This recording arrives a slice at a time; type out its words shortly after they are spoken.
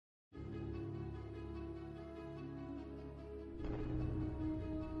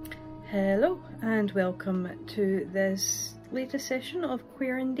Hello and welcome to this latest session of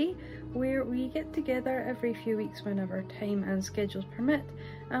Queer Indie, where we get together every few weeks whenever time and schedules permit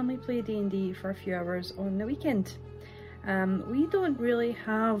and we play D&D for a few hours on the weekend. We don't really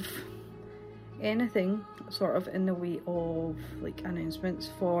have anything sort of in the way of like announcements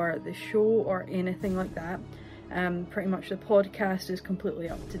for the show or anything like that. Pretty much the podcast is completely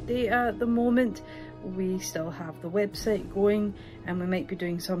up to date at the moment. We still have the website going and we might be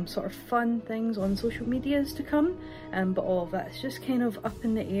doing some sort of fun things on social medias to come, but all of that's just kind of up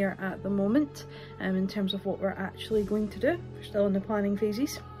in the air at the moment in terms of what we're actually going to do. We're still in the planning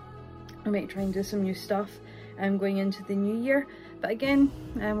phases. We might try and do some new stuff going into the new year, but again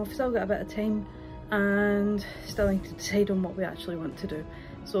we've still got a bit of time and still need to decide on what we actually want to do.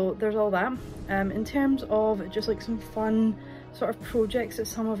 So there's all that. In terms of just like some fun sort of projects that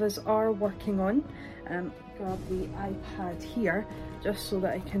some of us are working on, grab the iPad here just so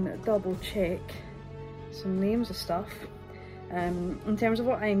that I can double check some names of stuff. In terms of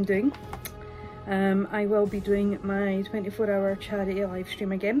what I'm doing, I will be doing my 24-hour charity live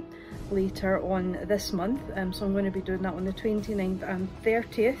stream again later on this month, so I'm going to be doing that on the 29th and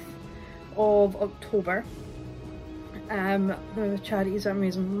 30th of October. The charities I'm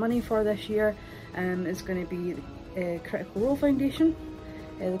raising money for this year is going to be the Critical Role Foundation,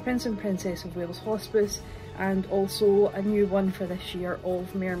 the Prince and Princess of Wales Hospice, and also a new one for this year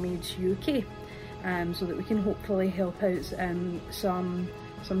of Mermaids UK, so that we can hopefully help out some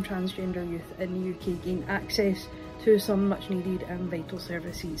transgender youth in the UK gain access to some much needed and vital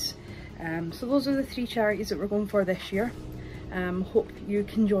services. So those are the three charities that we're going for this year. Hope you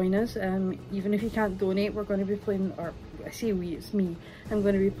can join us. Even if you can't donate, we're going to be playing, or I say we, it's me, I'm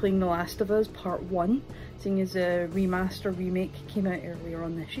going to be playing The Last of Us Part 1, seeing as a remaster remake came out earlier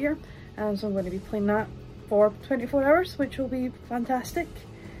on this year. So I'm going to be playing that for 24 hours, which will be fantastic.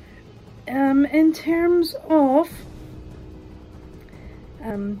 In terms of...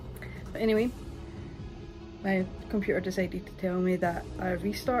 anyway, my computer decided to tell me that a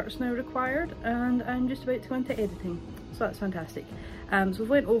restart's now required and I'm just about to go into editing. So that's fantastic. So we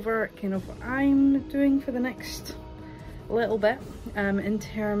went over kind of what I'm doing for the next little bit in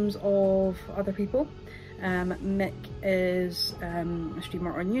terms of other people. Mick is a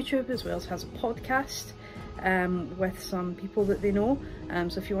streamer on YouTube as well as has a podcast with some people that they know.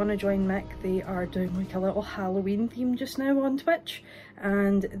 So if you want to join Mick, they are doing like a little Halloween theme just now on Twitch,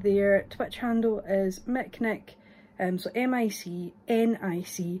 and their Twitch handle is MickNick, so MICNIC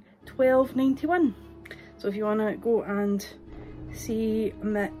 1291. So if you want to go and see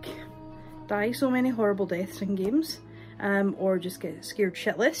Mick die so many horrible deaths in games, or just get scared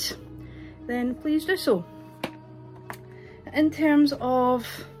shitless, then please do so. In terms of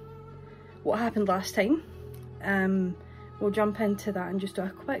what happened last time, we'll jump into that and just do a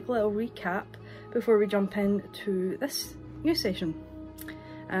quick little recap before we jump into this new session.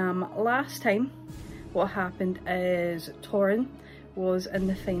 Last time, what happened is Torin was in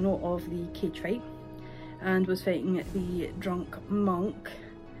the final of the cage fight and was fighting the drunk monk,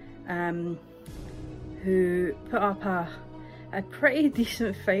 who put up a pretty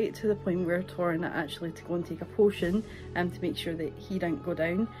decent fight to the point where Torin actually had to go and take a potion to make sure that he didn't go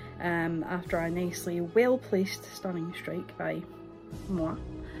down after a nicely well placed stunning strike by Moa.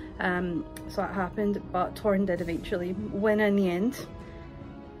 So that happened, but Torin did eventually win in the end.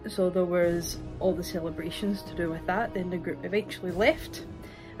 So there was all the celebrations to do with that. Then the group eventually left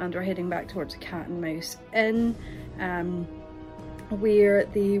and we're heading back towards Cat and Mouse Inn, where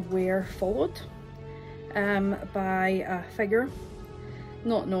they were followed by a figure.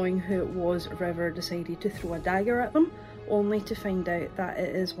 Not knowing who it was, River decided to throw a dagger at them, only to find out that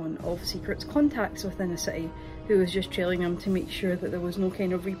it is one of Secret's contacts within the city, who was just trailing them to make sure that there was no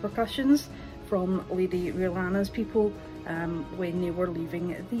kind of repercussions from Lady Riolana's people when they were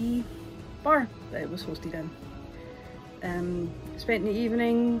leaving the bar that it was hosted in. Spent the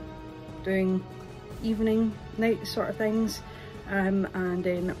evening doing evening night sort of things, and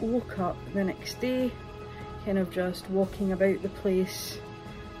then woke up the next day kind of just walking about the place,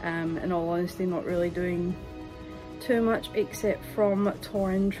 in all honesty not really doing too much except from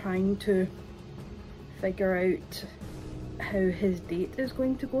Torin trying to figure out how his date is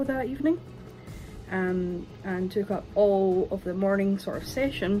going to go that evening, and took up all of the morning sort of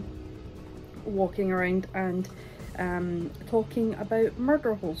session walking around and talking about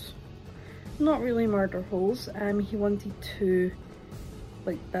murder holes. Not really murder holes, he wanted to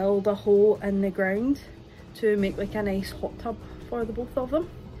like build a hole in the ground to make like a nice hot tub for the both of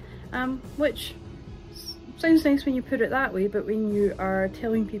them, which sounds nice when you put it that way, but when you are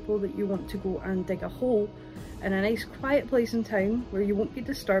telling people that you want to go and dig a hole in a nice quiet place in town where you won't be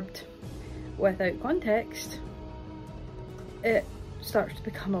disturbed without context, it starts to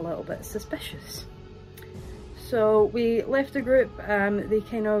become a little bit suspicious. So we left the group, they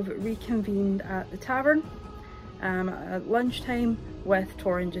kind of reconvened at the tavern at lunchtime, with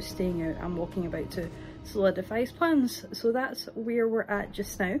Torin just staying out and walking about to solidify his plans. So that's where we're at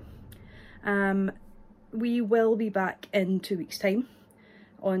just now. We will be back in 2 weeks' time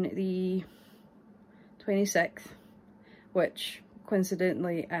on the 26th, which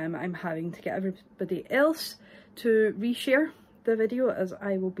coincidentally I'm having to get everybody else to reshare the video, as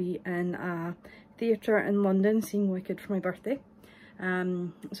I will be in a theatre in London seeing Wicked for my birthday.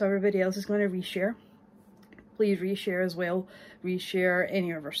 So everybody else is going to reshare. Please reshare as well. Reshare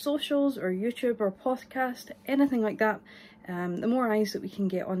any of our socials or YouTube or podcast, anything like that. The more eyes that we can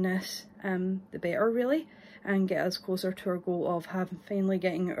get on this, the better really, and get us closer to our goal of finally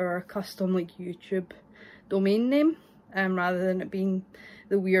getting our custom like YouTube domain name, rather than it being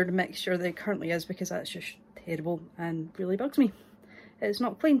the weird mixture that it currently is, because that's just terrible and really bugs me. It's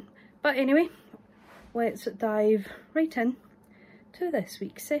not clean. But anyway, let's dive right in to this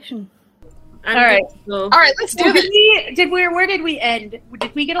week's session. Alright, let's do it. Where did we end?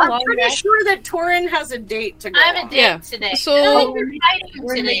 Did we get along? I'm pretty sure that Torin has a date to go. I have a date today. So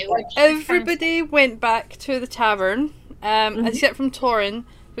today. Everybody went back to the tavern, except from Torin,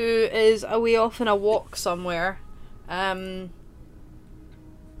 who is away off on a walk somewhere. No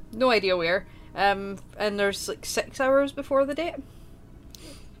idea where. And there's like 6 hours before the date.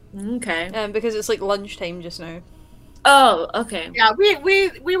 Okay. Because it's like lunchtime just now. Oh, okay. Yeah,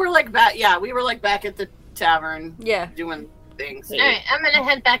 we were like back. Yeah, we were like back at the tavern. Yeah, doing things. All right, I'm gonna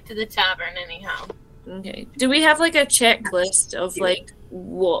head back to the tavern anyhow. Okay. Do we have like a checklist of like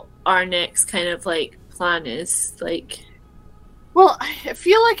what our next kind of like plan is? Like, well, I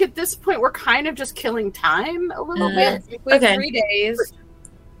feel like at this point we're kind of just killing time a little bit. We have Okay. 3 days.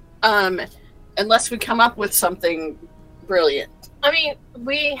 Unless we come up with something brilliant. I mean,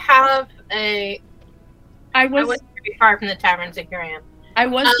 we have a. I I was wasn't very far from the tavern, so here I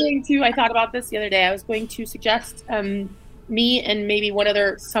am. going to. I thought about this the other day. I was going to suggest me and maybe one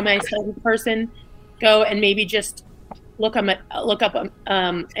other semi-skilled person go and maybe just look up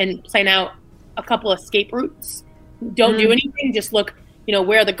and plan out a couple escape routes. Don't do anything. Just look,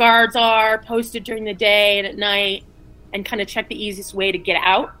 where the guards are posted during the day and at night, and kind of check the easiest way to get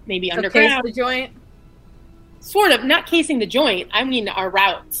out. Maybe underground. The joint. Sort of, not casing the joint. I mean our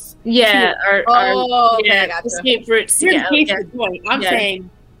routes. yeah, our Okay, I gotcha. escape routes to We're get out. casing Yeah. the joint. I'm Yeah. saying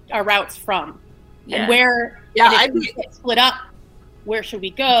our routes from. Yeah. And where, Yeah, and if I'd we be, get split up, where should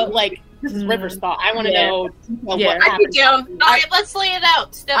we go? Like, this is River's thought. I want to Yeah. know what Yeah. I'd be happens. down. All right, let's lay it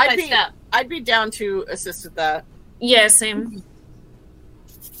out step by step. I'd be down to assist with that. Yeah, same.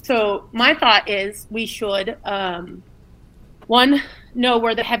 So my thought is we should, one, know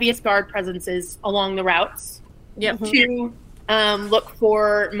where the heaviest guard presence is along the routes. Yep. 2, look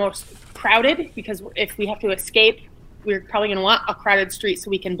for most crowded, because if we have to escape, we're probably going to want a crowded street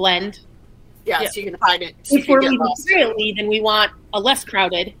so we can blend. Yeah, Yeah. so you can hide it. So you If we're can get leaving lost. quietly, then we want a less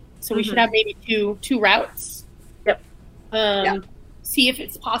crowded. So we should have maybe two routes. Yep. See if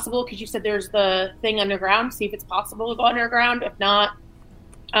it's possible, because you said there's the thing underground. See if it's possible to go underground. If not,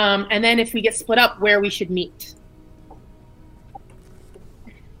 and then if we get split up, where we should meet.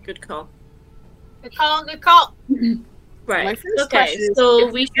 Good call. Good call, good call. Right. My first Okay, question is, so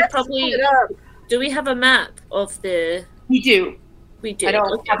if we should get probably. split up, Do we have a map of the? We do. We do. I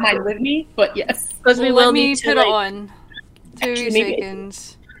don't have mine with me, but yes. Because we Let will me need to put like. it on. 2 Actually, maybe-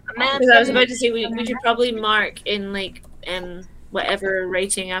 seconds. Because I was about to say we should probably mark in like whatever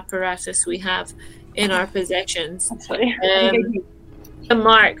writing apparatus we have in our possessions to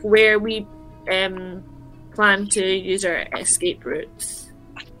mark where we plan to use our escape routes.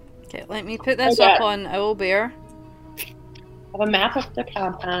 Okay, let me put this Okay. up on Owlbear. I have a map of the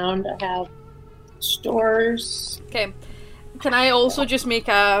compound. I have stores. Okay, can I also just make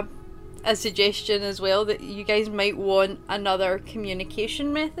a suggestion as well, that you guys might want another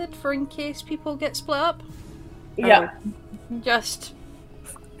communication method for in case people get split up? Yeah, Just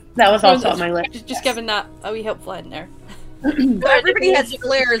that was also on my list. just giving that a wee helpful in there. So everybody has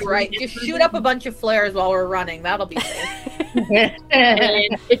flares, right? Just shoot up a bunch of flares while we're running. That'll be safe.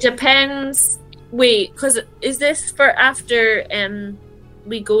 And it depends. Wait, because is this for after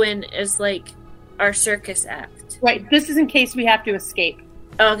we go in as like our circus act? Right, this is in case we have to escape.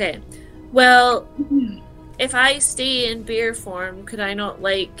 Okay. Well, if I stay in beer form, could I not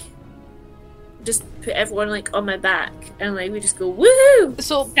like just put everyone like on my back and like we just go woohoo.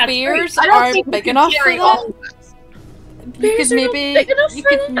 So That's bears I don't aren't think we big can enough for carry that. all of us. You Bears could are not maybe big enough you for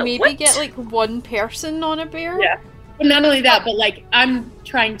could that? maybe What? get like one person on a bear. Yeah. But not only that, but like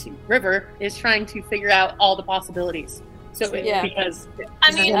River is trying to figure out all the possibilities. So Yeah. because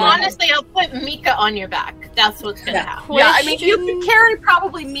I mean, Yeah. honestly, I'll put Mika on your back. That's what's gonna happen. Yeah, I mean, you Question- can carry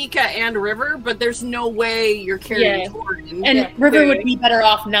probably Mika and River, but there's no way you're carrying Yeah. Torin. and Yeah. River would be better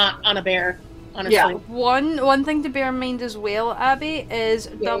off not on a bear, honestly. Yeah. One thing to bear in mind as well, Abby, is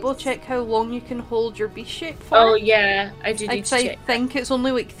double check how long you can hold your beast shape for. Oh yeah, I do need Like, to I check. think it's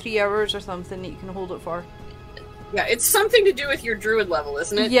only like 3 hours or something that you can hold it for. Yeah, it's something to do with your druid level,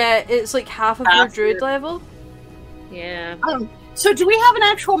 isn't it? Yeah, it's like half of your Half druid your- level. Yeah. So do we have an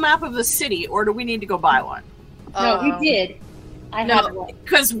actual map of the city, or do we need to go buy one? No, we did. I No. had one.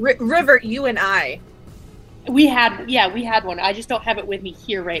 Because River, you and I. We had one. I just don't have it with me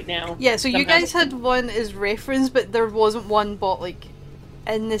here right now. Yeah, so you Somehow. guys had one as reference, but there wasn't one bought like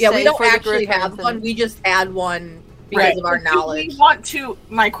in the Yeah, set we don't for the actually group or have anything. one. We just had one because Right. of our Do knowledge. we want to?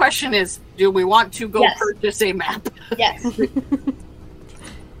 My question is, do we want to go Yes. purchase a map? Yes.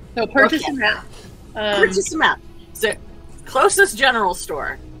 So purchase Okay. a map. Purchase a map. So closest general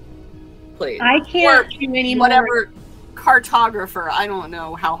store, please. I can't do any more. Whatever cartographer. I don't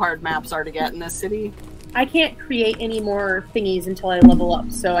know how hard maps are to get in this city. I can't create any more thingies until I level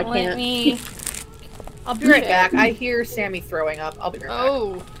up, so I Let can't. me. I'll be right back. I hear Sammy throwing up. I'll be right back.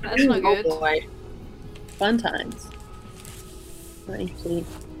 Oh, that's not good. Oh boy. Fun times. Let me see.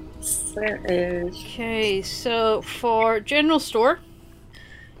 Where is? Okay, so for general store,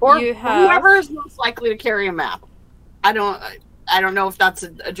 Or You have- whoever is most likely to carry a map. I don't know if that's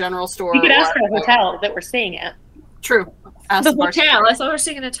a general store. You could ask or- the hotel that we're staying at, True. Ask The bartender. hotel. I thought we were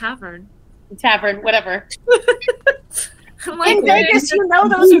singing a tavern. the tavern, whatever. I'm like, In Vegas, you know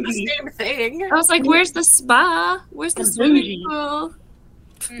those are the same thing. I was like, where's the spa? Where's the The swimming bougie.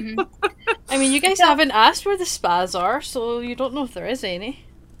 pool? I mean, you guys haven't asked where the spas are, so you don't know if there is any.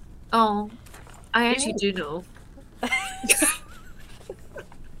 Oh, I actually do know.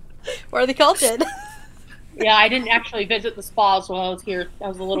 What are they called then? Yeah, I didn't actually visit the spas while I was here. I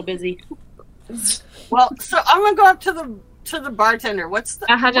was a little busy. Well, so I'm gonna go up to the bartender.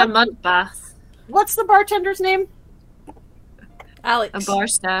 I had a mud bath, What's the bartender's name? Alex. a bar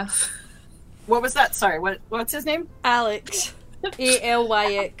staff. What was that? Sorry, what's his name? Alex.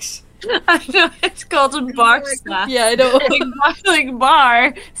 ALYX. I know it's called a bar staff. Yeah, I know. like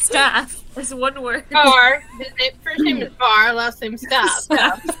bar staff is one word. Bar. First name is Bar, last name Staff.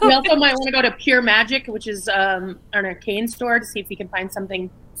 We also might want to go to Pure Magic, which is an arcane store, to see if we can find something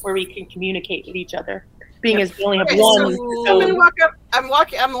where we can communicate with each other. Being as we only have Okay, one. so I'm gonna walk up.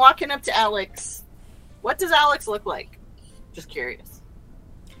 I'm walking up to Alex. What does Alex look like? Just curious.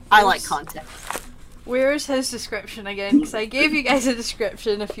 I like context. Where's his description again? Because I gave you guys a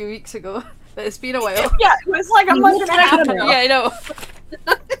description a few weeks ago, but it's been a while. Yeah, it was like a month and a half ago. Yeah, I know.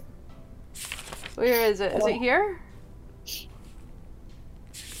 Where is it? Is it here?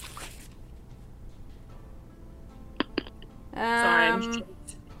 Sorry, I'm Um, just-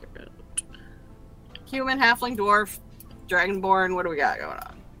 Human, halfling, dwarf, dragonborn. What do we got going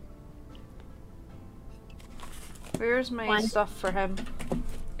on? where's my One. stuff for him?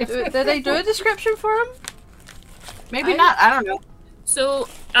 Did I do a description for him? Maybe not. I don't know. So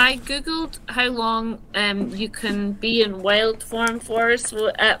I googled how long you can be in wild form for. So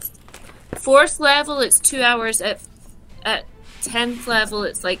at 4th level it's 2 hours. At 10th level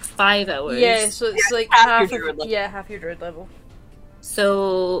it's like 5 hours. Yeah, so it's like half half your druid of, level. yeah, half your druid level.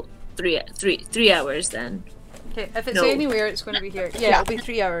 So 3 hours then. Okay, if it's No. anywhere, it's going to be here. Yeah, it'll be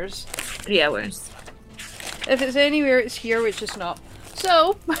 3 hours. 3 hours. If it's anywhere, it's here, which is not.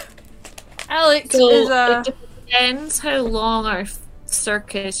 So, Alex So is a. it depends how long our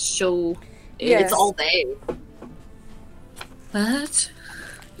circus show is. Yeah. It's all day. What?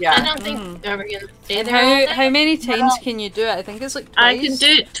 I Yeah. don't think they're gonna stay And there all day. how many times can you do it? I think it's like I twice. can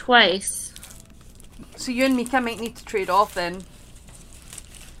do it twice. So you and Mika might need to trade off then.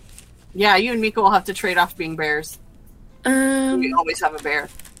 Yeah, you and Mika will have to trade off being bears. We always have a bear.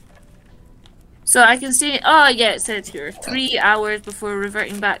 So I can see. Oh yeah, it says here 3 hours before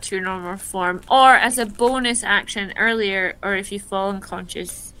reverting back to your normal form, or as a bonus action earlier, or if you fall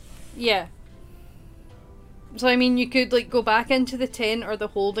unconscious. Yeah. So I mean, you could like go back into the tent or the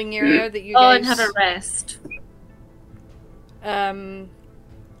holding area that you Oh, guys and have a rest. and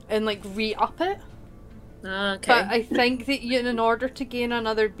like re-up it. Okay. But I think that you, in order to gain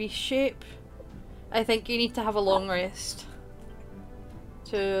another beast shape, I think you need to have a long rest.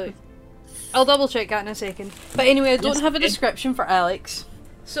 To, I'll double check that in a second. But anyway, I don't Yes, have a okay. description for Alex.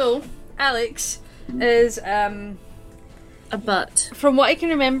 So, Alex is A butt. from what I can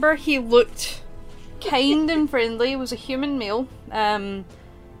remember, he looked kind and friendly. Was a human male.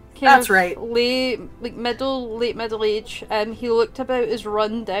 That's right. Late middle age. He looked about as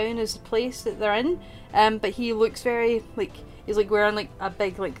run down as the place that they're in. But he looks very he's wearing a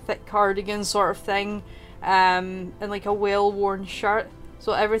big thick cardigan sort of thing, and a well worn shirt.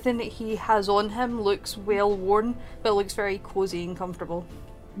 So everything that he has on him looks well worn, but looks very cozy and comfortable.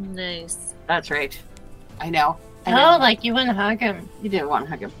 Nice. That's right. I know. Oh, like you want to hug him. You didn't want to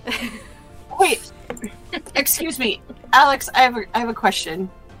hug him. Wait. Excuse me. Alex, I have a question.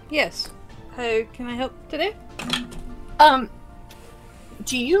 Yes. How can I help today?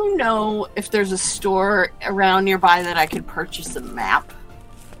 Do you know if there's a store around nearby that I could purchase a map?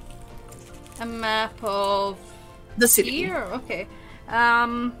 A map of The city. here? Okay.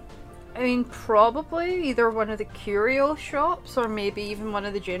 Probably either one of the curio shops or maybe even one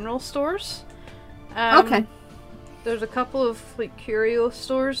of the general stores. Okay. There's a couple of curio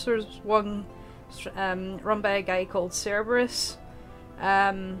stores. There's one run by a guy called Cerberus.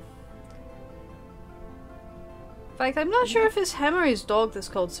 In fact, I'm not sure if it's him or his dog that's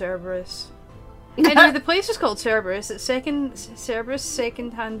called Cerberus. Anyway, the place is called Cerberus. It's Cerberus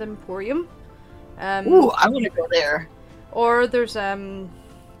Second-Hand Emporium. Ooh, I want to go there. Or there's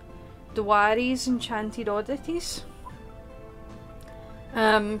Dwari's Enchanted Oddities.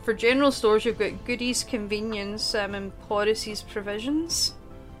 For general stores, you've got Goodies Convenience and Porus's Provisions.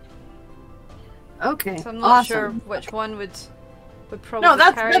 Okay, So I'm not awesome. sure which one would probably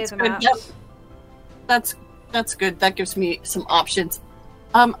carry that's the good. maps. That's good. That gives me some options.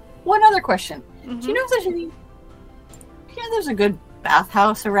 One other question. Mm-hmm. Do you know if there's any? There's a good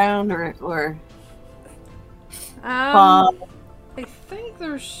bathhouse around, or I think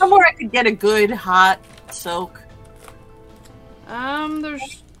there's somewhere I could get a good hot soak.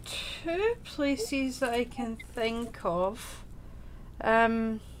 there's two places that I can think of.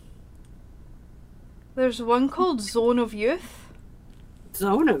 There's one called Zone of Youth.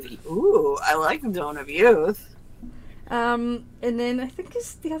 Zone of Youth. Ooh, I like Zone of Youth. And then I think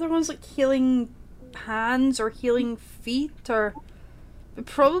the other one's Healing Hands or Healing Feet, or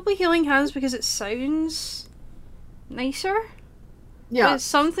probably Healing Hands because it sounds nicer. Yeah. It's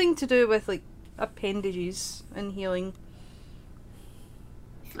something to do with appendages and healing.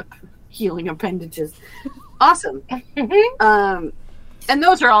 Healing appendages. Awesome. And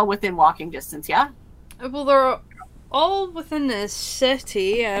those are all within walking distance, yeah? Well, they're all within the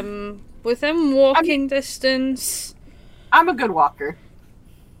city, within walking distance. I'm a good walker.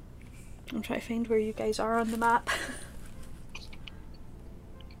 I'm trying to find where you guys are on the map.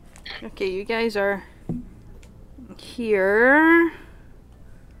 Okay, you guys are here.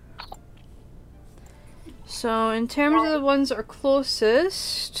 So, in terms of the ones that are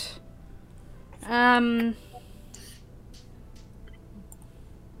closest, I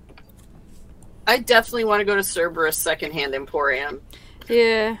definitely want to go to Cerberus Secondhand Emporium.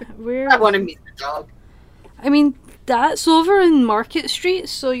 yeah, I want to meet the dog. That's over in Market Street,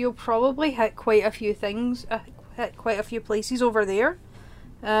 so you'll probably hit quite a few things, hit quite a few places over there.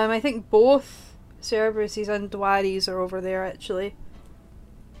 I think both Cerberus's and Dwari's are over there, actually.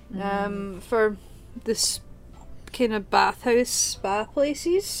 For this kind of bathhouse spa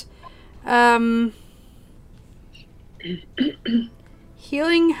places.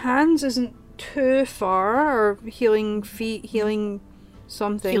 Healing Hands isn't too far, or Healing Feet, Healing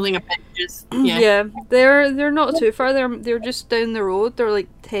something. Healing appendages. Yeah, they're not too far. They're just down the road. They're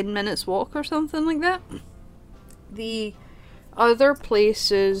 10 minutes walk or something like that. The other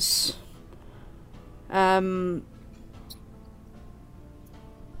places,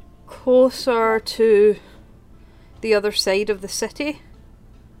 closer to the other side of the city.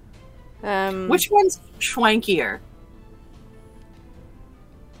 Which one's schwankier?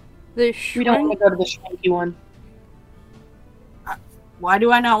 We We don't want to go to the schwanky one. Why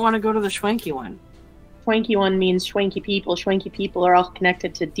do I not want to go to the schwanky one? Schwanky one means schwanky people. Schwanky people are all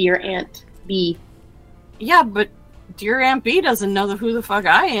connected to Dear Aunt B. Yeah, but dear Aunt B doesn't know who the fuck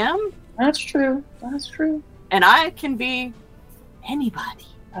I am. That's true. That's true. And I can be anybody.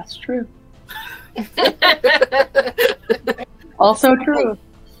 That's true. Also true.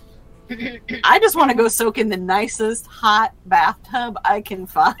 I just want to go soak in the nicest hot bathtub I can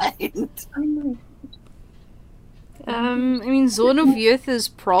find. Zone of Youth is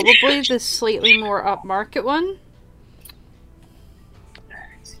probably the slightly more upmarket one.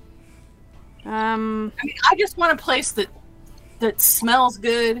 I just want a place that smells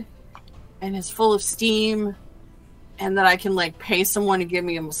good and is full of steam, and that I can pay someone to give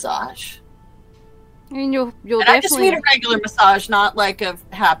me a massage. I mean, you'll And I just definitely. mean a regular massage, not like a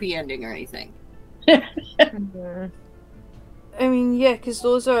happy ending or anything. Mhm. I mean, yeah, because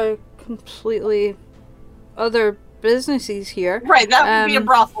those are completely other businesses here. Right, that would be a Um,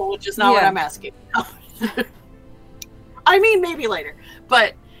 brothel, which is not what yeah. I'm asking. I mean, maybe later,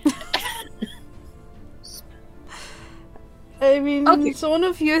 but I mean, Okay. Zone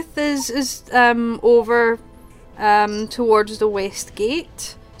of Youth is over towards the West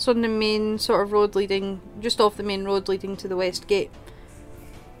Gate. So on the main sort of road leading, just off the main road leading to the West Gate.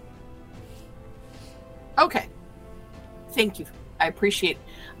 okay. Thank you. I appreciate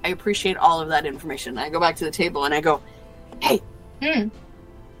all of that information. I go back to the table and I go, "Hey,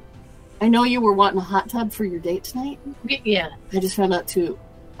 I know you were wanting a hot tub for your date tonight. Yeah. I just found out 2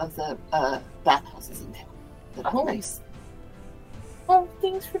 of the bathhouses in town that are nice. Oh,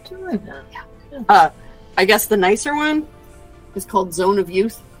 thanks for doing that. I guess the nicer one is called Zone of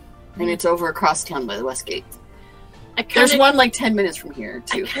Youth, and it's over across town by the West Gate. There's one like 10 minutes from here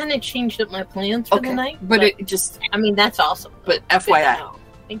I too. kind of changed up my plans for the night, but it just, I mean, that's awesome. but Good to FYI, know.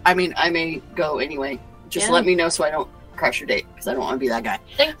 Thank I mean, I may go anyway. Just Yeah. let me know so I don't crash your date, because I don't want to be that guy.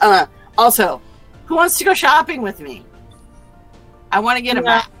 Thanks. Also, who wants to go shopping with me? I want to get a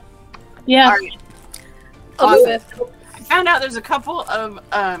map. Yeah. All right. Awesome. I found out there's a couple of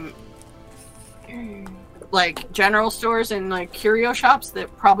like general stores and like curio shops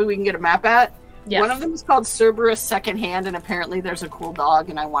that probably we can get a map at. Yes. One of them is called Cerberus Secondhand, and apparently there's a cool dog,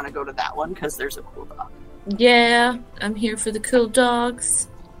 and I want to go to that one because there's a cool dog. Yeah, I'm here for the cool dogs.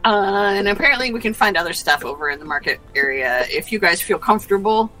 And apparently we can find other stuff over in the market area if you guys feel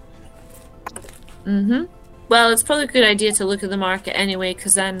comfortable. Mm-hmm. Well, it's probably a good idea to look at the market anyway,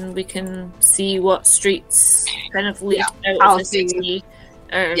 because then we can see what streets kind of lead out I'll of the see. city.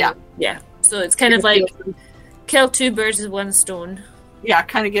 Yeah. So it's kind of like kill 2 birds with 1 stone. Yeah,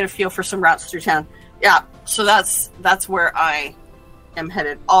 kind of get a feel for some routes through town. Yeah, so that's where I am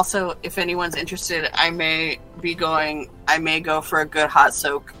headed. Also, if anyone's interested, I may go for a good hot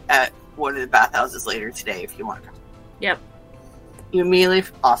soak at one of the bathhouses later today if you want to go. Yep. You immediately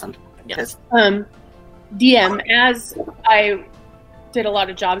awesome. Yep. 'Cause- DM, as I did a lot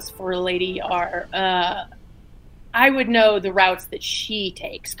of jobs for Lady R, I would know the routes that she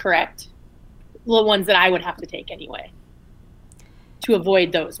takes, correct? The ones that I would have to take anyway, to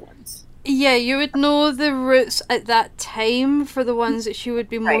avoid those ones. Yeah, you would know the routes at that time for the ones that she would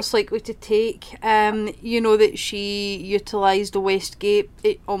be most likely to take. You know that she utilised the West Gate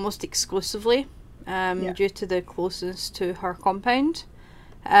almost exclusively, due to the closeness to her compound.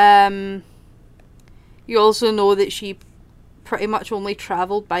 You also know that she pretty much only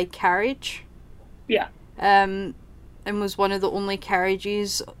travelled by carriage. Yeah. And was one of the only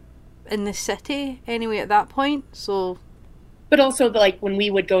carriages in the city anyway at that point, so... But also, like, when we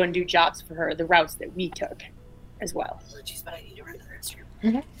would go and do jobs for her, the routes that we took as well. Apologies, but I need to run to the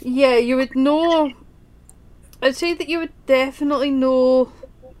restroom. Yeah, you would know... I'd say that you would definitely know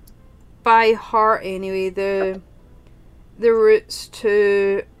by heart anyway the routes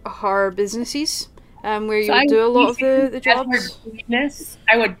to her businesses, where you would do a lot of the jobs.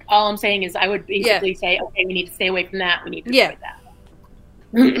 All I'm saying is I would basically say, okay, we need to stay away from that, we need to avoid that.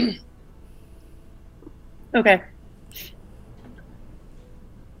 Okay.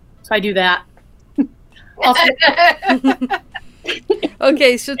 So I do that.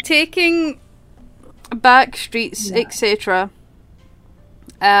 Okay, so taking back streets, etc.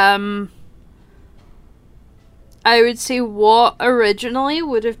 I would say what originally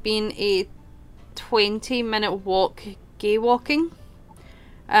would have been a 20-minute walk, gay walking,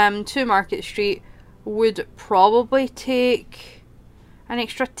 to Market Street would probably take an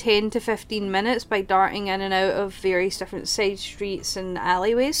extra 10 to 15 minutes by darting in and out of various different side streets and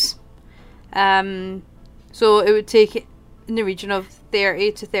alleyways. So it would take in the region of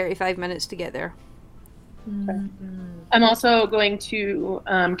 30 to 35 minutes to get there. I'm also going to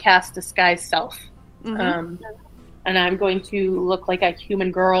cast Disguise Self. And I'm going to look like a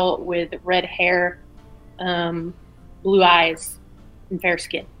human girl with red hair, blue eyes, and fair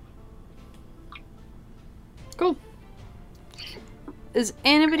skin. Cool. Is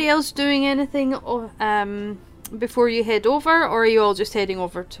anybody else doing anything before you head over, or are you all just heading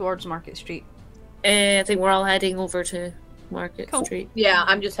over towards Market Street? I think we're all heading over to Market Street. Yeah,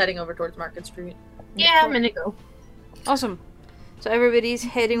 I'm just heading over towards Market Street. Yeah, I'm gonna go. Awesome. So everybody's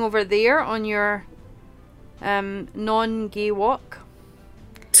heading over there on your non-gay walk.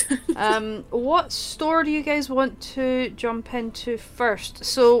 What store do you guys want to jump into first?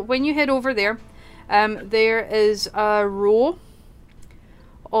 So when you head over there, there is a row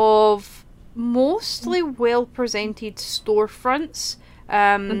of mostly well-presented storefronts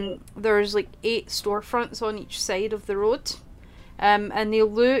There's like 8 storefronts on each side of the road, and they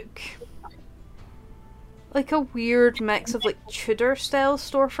look like a weird mix of like Tudor style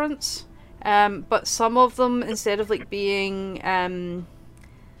storefronts, but some of them, instead of like being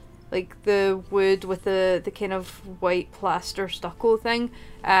like the wood with the kind of white plaster stucco thing,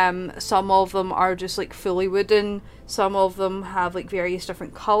 some of them are just like fully wooden. Some of them have like various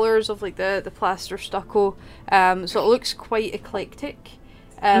different colours of like the plaster stucco, so it looks quite eclectic,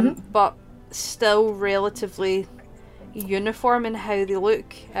 but still relatively uniform in how they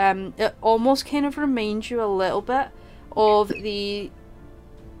look. It almost kind of reminds you a little bit of the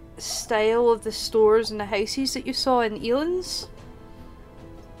style of the stores and the houses that you saw in Elan's,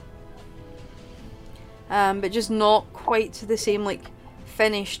 but just not quite to the same like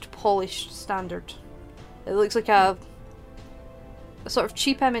finished, polished standard. It looks like a sort of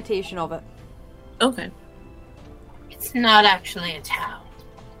cheap imitation of it. Okay. It's not actually a town.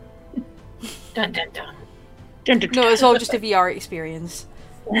 Dun dun dun. No, it's all just a VR experience.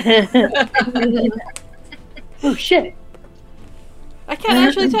 Oh shit! I can't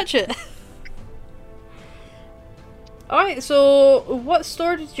actually touch it. Alright, so what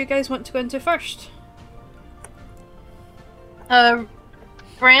store did you guys want to go into first?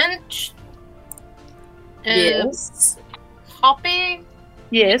 Branch. Yes. Hoppy.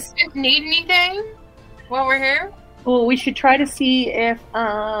 Yes. Need anything while we're here? Well, we should try to see if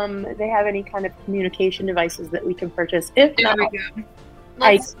they have any kind of communication devices that we can purchase. If There not, we go.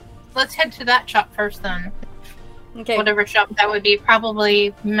 Let's head to that shop first then. Okay. Whatever shop that would be,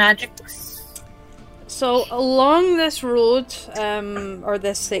 probably Magic's. So along this road, or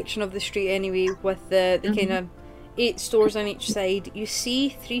this section of the street anyway, with the kind of 8 stores on each side, you see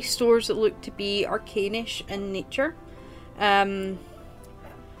 3 stores that look to be arcanish in nature.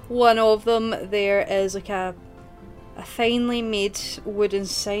 One of them, there is like a finely made wooden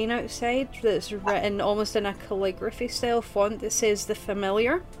sign outside that's written almost in a calligraphy style font that says The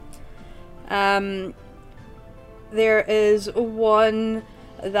Familiar. There is one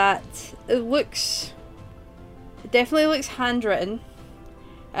that definitely looks handwritten,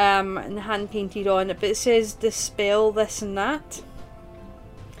 and hand painted on it, but it says Dispel This and That.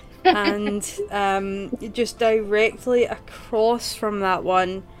 And just directly across from that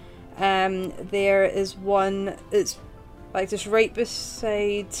one, there is one that's like just right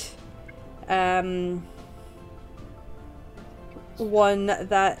beside one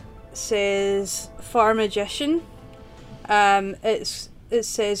that says Far Magician. It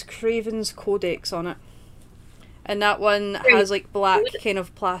says Craven's Codex on it, and that one has like black kind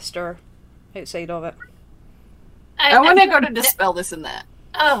of plaster outside of it. I want to go to Dispel This and That.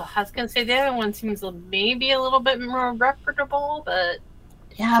 Oh, I was gonna say the other one seems maybe a little bit more reputable, but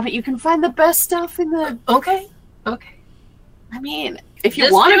Yeah, but you can find the best stuff in the. okay. I mean, if you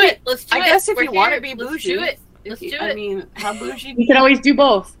Let's want do to be, it. Let's do I it. guess if We're you want here. to be Let's bougie, do it. Let's do it. I mean, how bougie? we can always do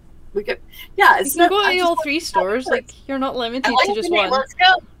both. We could. Yeah, it's You can not. go I to just all like 3 stores. Like, you're not limited I like to the just name. one. Let's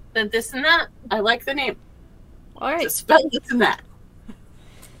go. Then this and that. I like the name. All right. Dispel This and That.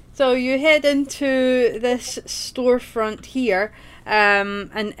 So you head into this storefront here,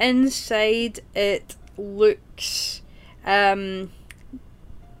 and inside it looks, it's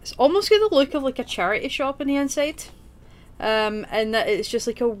almost got the look of like a charity shop on the inside, and that it's just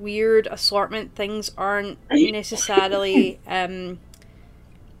like a weird assortment. Things aren't necessarily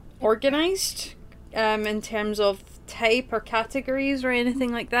organized in terms of type or categories or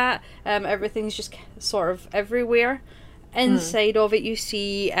anything like that. Everything's just sort of everywhere. Inside of it you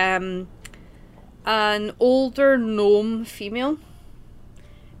see an older gnome female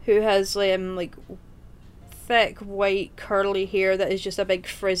who has like thick white curly hair that is just a big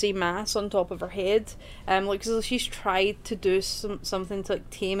frizzy mass on top of her head, like so she's tried to do something to like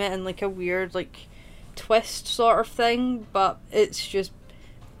tame it in like a weird like twist sort of thing, but it's just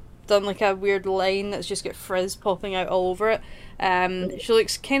done like a weird line that's just got frizz popping out all over it. She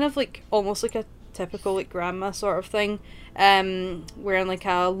looks kind of like almost like a typical like grandma sort of thing, wearing like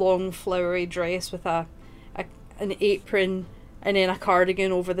a long flowery dress with an apron and then a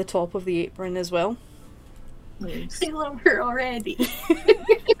cardigan over the top of the apron as well. I love her already.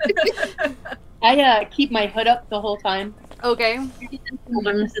 I keep my hood up the whole time. Okay.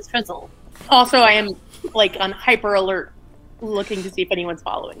 Mrs. Frizzle. Also, I am like on hyper alert, looking to see if anyone's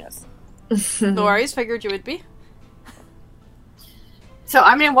following us. No worries, figured you would be. So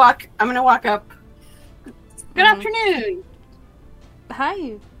I'm gonna walk up. Good afternoon.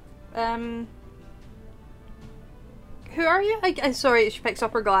 Hi. Who are you? I sorry, she picks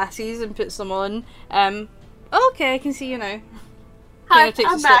up her glasses and puts them on. Okay, I can see you now. Hi, Takes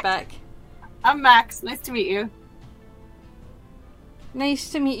I'm a step Max. back. I'm Max. Nice to meet you. Nice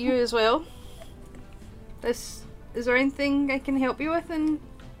to meet you as well. Is there anything I can help you with in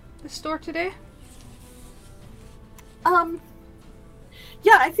the store today?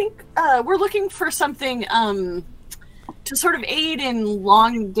 Yeah, I think we're looking for something to sort of aid in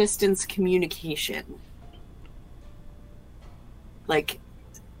long distance communication. Like,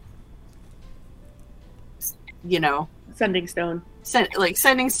 you know, Sending stone.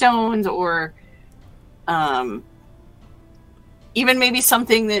 Sending stones, or even maybe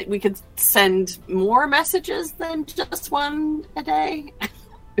something that we could send more messages than just one a day.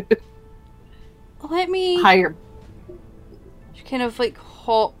 Let me... Higher. She kind of like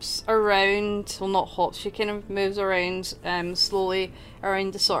hops around, well not hops, she kind of moves around slowly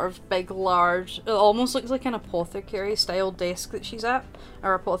around the sort of big large, it almost looks like an apothecary style desk that she's at,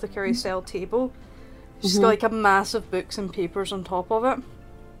 or apothecary style table. She's got like a massive books and papers on top of it.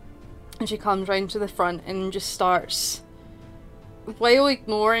 And she comes round to the front and just starts, while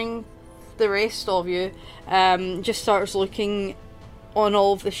ignoring the rest of you, just starts looking on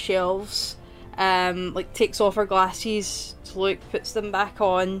all of the shelves. Like takes off her glasses to look, puts them back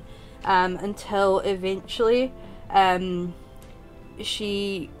on, until eventually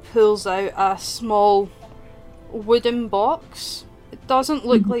she pulls out a small wooden box. It doesn't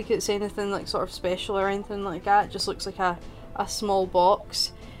look like it's anything like sort of special or anything like that, it just looks like a small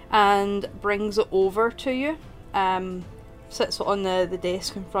box, and brings it over to you. Sits on the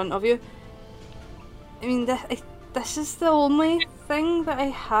desk in front of you. I mean, this is the only thing that I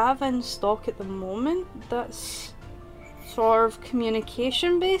have in stock at the moment that's sort of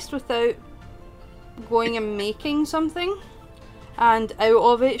communication based without going and making something. And out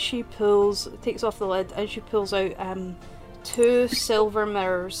of it she takes off the lid and she pulls out 2 silver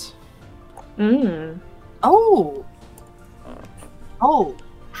mirrors. Oh,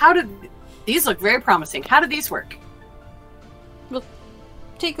 these look very promising. How do these work? Well,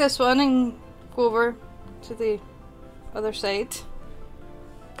 take this one and go over to the other side.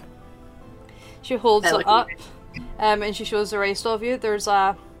 She holds it up, and she shows the rest of you. There's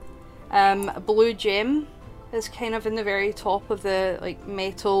a blue gem that's kind of in the very top of the like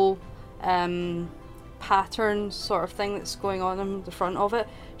metal pattern sort of thing that's going on in the front of it.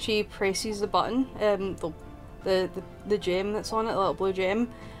 She presses the button, the gem that's on it, the little blue gem,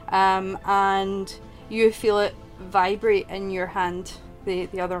 and you feel it vibrate in your hand, the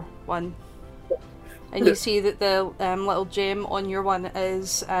other one. And you see that the little gem on your one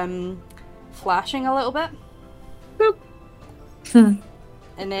is flashing a little bit. Boop.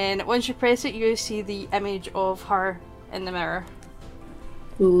 And then once you press it, you see the image of her in the mirror.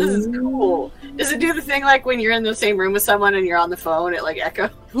 This is cool. Does it do the thing like when you're in the same room with someone and you're on the phone, it like echoes?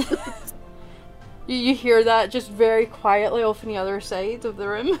 You hear that just very quietly off on the other side of the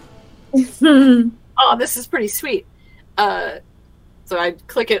room. Oh, this is pretty sweet. So I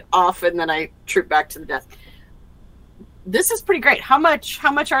click it off and then I troop back to the desk. This is pretty great. How much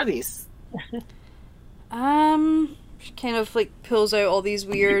are these? She kind of like pulls out all these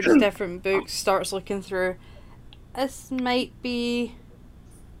weird different books, starts looking through. This might be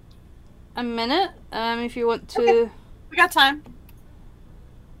a minute, if you want to. Okay. We got time.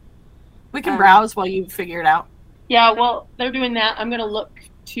 We can browse while you figure it out. Yeah, well, they're doing that. I'm going to look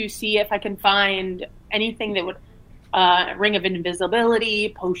to see if I can find anything that would ring of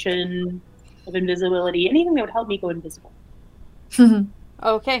invisibility, potion of invisibility, anything that would help me go invisible.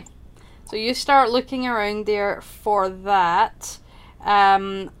 Okay, so you start looking around there for that.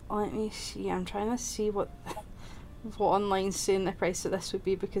 Let me see. I'm trying to see what online's saying the price of this would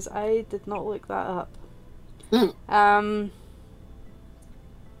be because I did not look that up.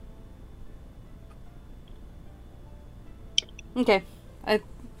 Okay,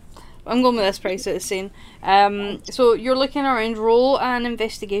 I'm going with this price that it's saying. So you're looking around. Roll an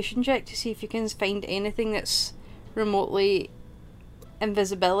investigation check to see if you can find anything that's remotely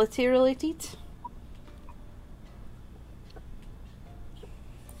invisibility related.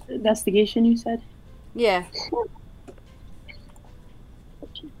 Investigation, you said? Yeah.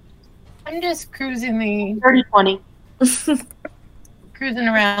 I'm just cruising 30-20. cruising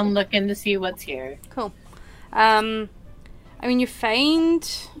around looking to see what's here. Cool. I mean, you find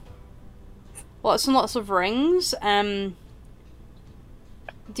lots and lots of rings.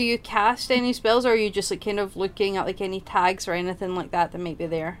 Do you cast any spells, or are you just like kind of looking at like any tags or anything like that might be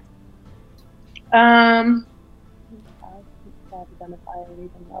there? Yeah,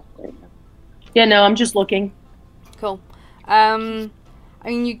 no, I'm just looking. Cool. I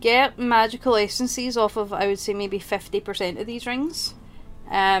mean, you get magical essences off of, I would say, maybe 50% of these rings.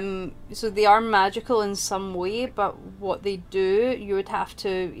 So they are magical in some way, but what they do, you would have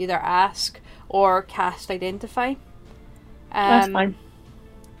to either ask or cast Identify. That's fine.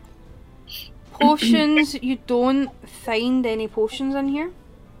 Potions, you don't find any potions in here.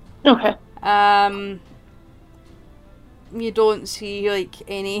 Okay. You don't see, like,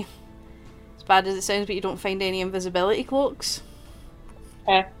 any, as bad as it sounds, but you don't find any invisibility cloaks.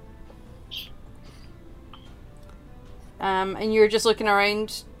 Okay. And you're just looking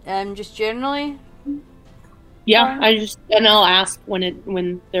around, just generally? Yeah, and I'll ask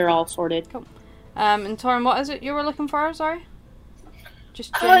when they're all sorted. Cool. And Torrin, what is it you were looking for, sorry?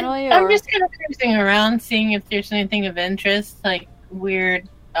 Just generally, I'm or? just kind of cruising around, seeing if there's anything of interest, like weird,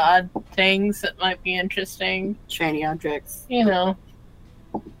 odd things that might be interesting. Shiny objects. You know,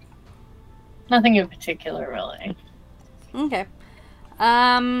 nothing in particular, really. Okay.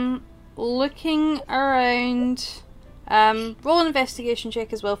 Looking around, roll an investigation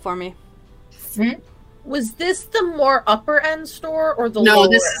check as well for me. Was this the more upper end store or the No, lower?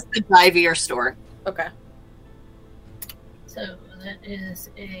 this is the divier store. Okay. So that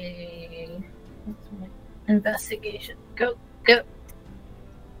is a investigation. Go.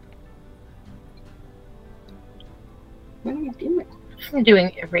 What are you doing? I'm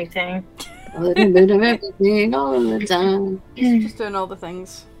doing everything. A little bit of everything all the time. Just doing all the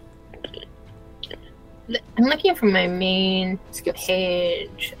things. I'm looking for my main Skills.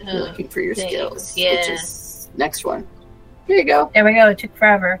 page. You're looking for your things. skills, Yeah. which is next one. Here you go. There we go. It took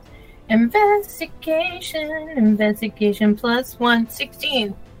forever. Investigation plus 1,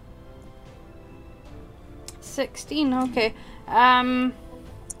 16. 16, okay. I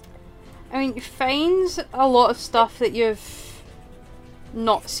mean, you find a lot of stuff that you've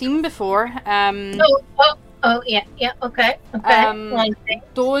not seen before. Oh, yeah, okay. One thing.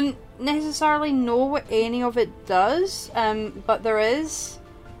 Don't necessarily know what any of it does, but there is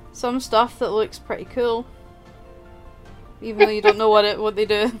some stuff that looks pretty cool. Even though you don't know what they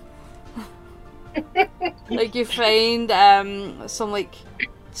do. Like, you find some, like,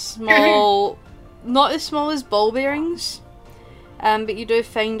 small, not as small as ball bearings, but you do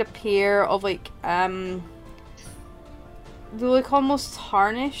find a pair of, like, they look almost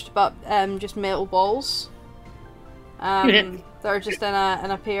tarnished, but just metal balls that are just in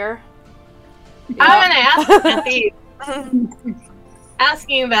a pair. I'm gonna ask about these.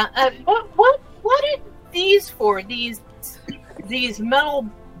 Asking about what are these for? These metal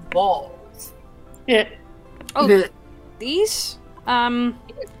balls. Yeah. Oh, these? I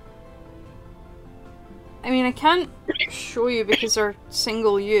mean, I can't show you because they're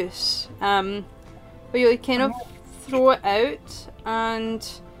single use. But you kind of throw it out, and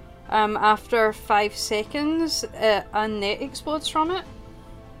after 5 seconds, a net explodes from it.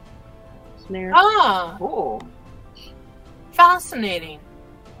 Snare. Ah, Oh, fascinating.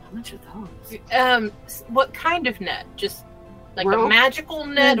 how much are those? What kind of net? Just like a Rope? magical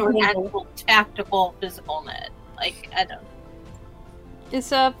net or an actual tactical physical net? Like, I don't.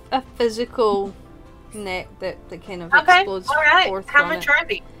 It's a physical net that kind of Okay, explodes all right. forth How from much it. are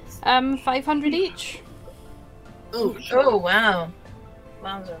these? 500 each. Oh, Oh, wow.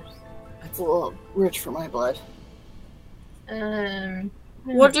 Wowzers. that's a little rich for my blood.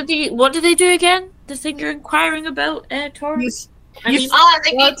 What do they do again? The thing you're inquiring about, Tor? I mean,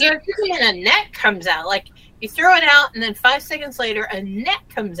 And a net comes out. Like, you throw it out, and then 5 seconds later, a net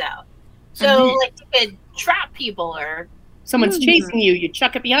comes out. So, like, you could trap people, or Someone's chasing you. You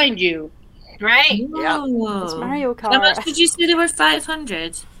chuck it behind you. right? Yeah. It's Mario How much Kart. did you say they were?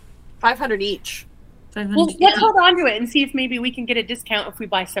 500. 500 each. 500. Well, let's hold on to it and see if maybe we can get a discount if we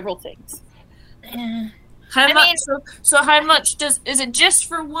buy several things. How I much? mean- So how much is it just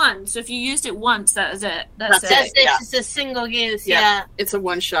for one? So if you used it once, that is it. That's That's it. That's yeah. just a single use, Yeah. yeah. It's a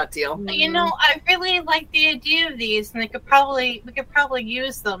one-shot deal. You know, I really like the idea of these, and we could probably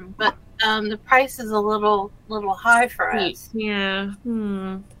use them, but the price is a little high for us. Yeah.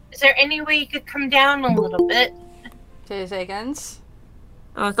 Is there any way you could come down a little bit? 2 seconds.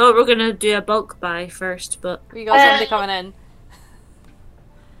 Oh, I thought we were gonna do a bulk buy first, but We got somebody coming in.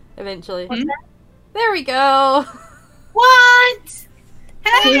 Eventually. There we go. What?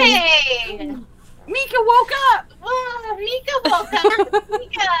 Hey! Mika woke up! Oh, Mika, welcome.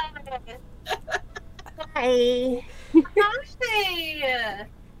 Mika. Hi. Hi.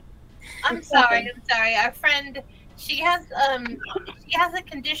 I'm sorry. Our friend, she has a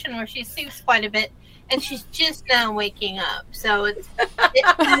condition where she sleeps quite a bit, and she's just now waking up. So we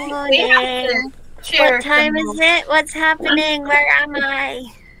have to share What time some- is it? What's happening? Where am I?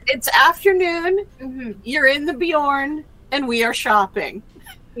 It's afternoon. Mhm. You're in the Bjorn, and we are shopping.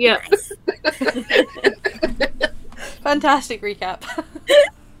 yeah. Fantastic recap.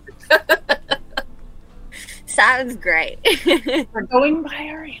 Sounds great. We're going by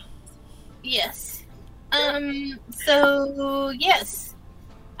Ariel. Yes. So yes.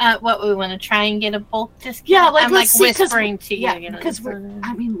 What we want to try and get a bulk discount? Yeah, like, I'm let's like see, whispering to you. Yeah, you know, because so-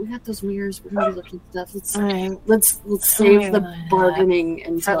 we got those mirrors. We're gonna be looking at stuff. Alright. Let's save the Yeah. bargaining for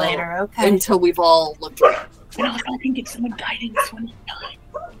until later. Okay. until we've all looked at it. Well, if I can get someone guidance one time.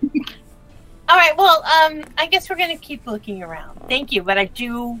 All right. Well, I guess we're gonna keep looking around. Thank you, but I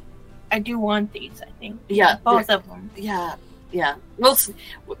do want these. I think. Yeah, Both of them. Yeah.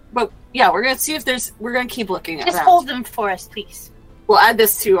 But yeah, we're gonna see if there's. We're gonna keep looking at. Just hold them for us, please. We'll add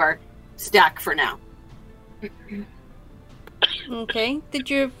this to our stack for now. Okay. Did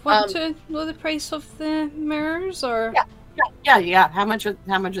you want to know the price of the mirrors, or? Yeah. How much are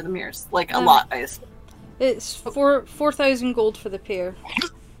the mirrors? Like a lot, I assume. It's 4,000 gold for the pair.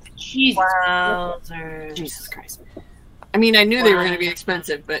 Jesus. Wowzers. Jesus Christ. I mean, I knew they were going to be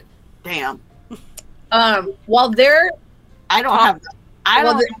expensive, but damn, While they're I don't have that. I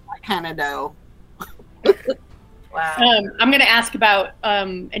Well, don't have that kind of dough. Wow. I'm going to ask about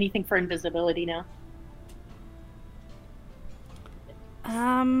anything for invisibility now.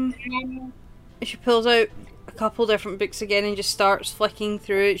 She pulls out a couple different books again and just starts flicking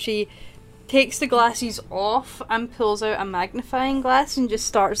through it. She takes the glasses off and pulls out a magnifying glass and just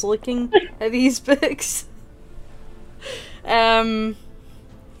starts looking at these books.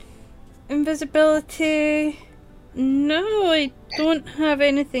 Invisibility. No, I don't have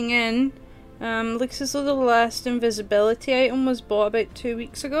anything in. Looks as though the last invisibility item was bought about 2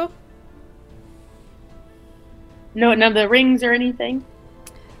 weeks ago. No, none of the rings or anything?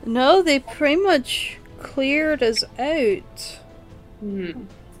 No, they pretty much cleared us out.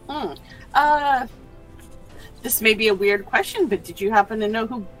 This may be a weird question, but did you happen to know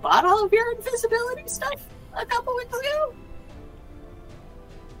who bought all of your invisibility stuff a couple weeks ago?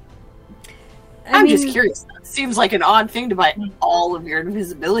 I'm just curious. It seems like an odd thing to buy all of your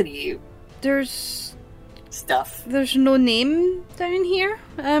invisibility There's stuff. no name down here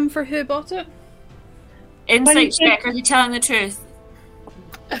for who bought it. Insight check. Are they telling the truth?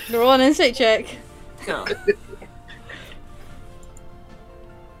 Roll an insight check. Cool.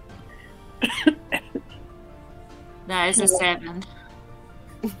 That is a 7.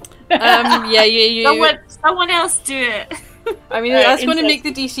 Yeah, you. Someone else do it. I mean, that's going to make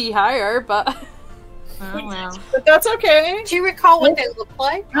the DC higher, but Oh well. But that's okay. Do you recall what they look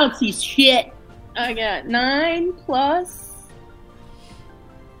like? I don't see shit. I got 9 plus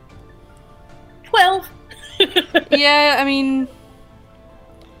 12. yeah, I mean,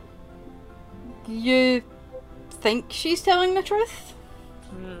 you think she's telling the truth?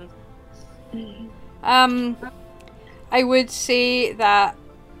 I would say that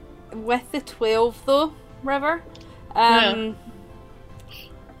with the 12 though, River,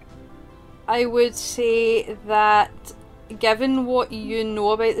 I would say that given what you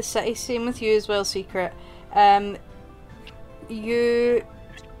know about the city, same with you as well, Secret, you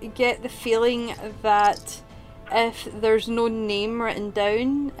get the feeling that if there's no name written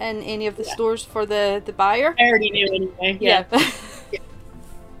down in any of the stores for the buyer. I already knew anyway. Yeah.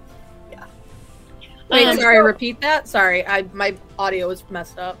 Wait, sorry, repeat that? Sorry, my audio was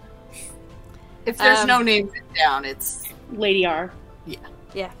messed up. If there's no name written down, it's Lady R.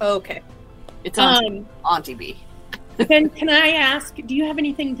 Okay. it's on Auntie B. Then can I ask, do you have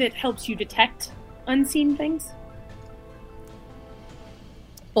anything that helps you detect unseen things?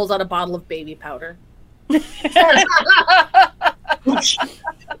 Pulls out a bottle of baby powder. Did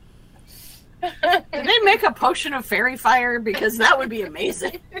they make a potion of fairy fire? Because that would be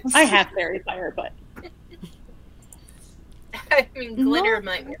amazing. I have fairy fire, but I mean, glitter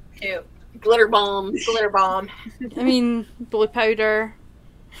might work too. Glitter bomb. Glitter bomb. I mean, blue powder.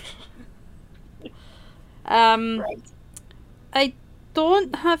 I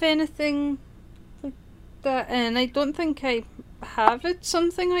don't have anything like that in. I don't think I have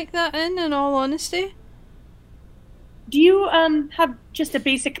something like that in all honesty. do you have just a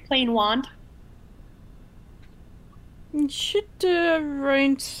basic plain wand? It should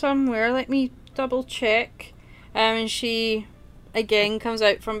around somewhere. Let me double check. And she again comes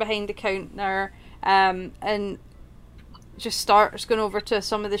out from behind the counter and just starts going over to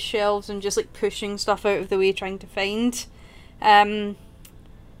some of the shelves and just like pushing stuff out of the way, trying to find the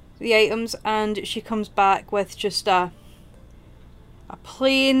items. And she comes back with just a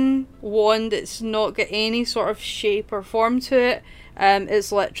plain wand that's not got any sort of shape or form to it.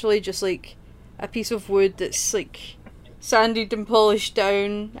 It's literally just like a piece of wood that's like sanded and polished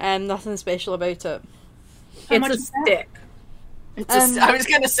down, and nothing special about it. It's a stick. It's I was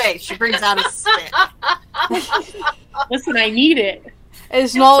gonna say, she brings out a stick. Listen, I need it.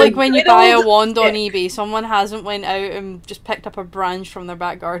 It's not like when you buy a whittled wand on stick. eBay, someone hasn't went out and just picked up a branch from their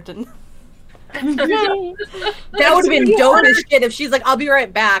back garden. That would have been dope as shit if she's like, I'll be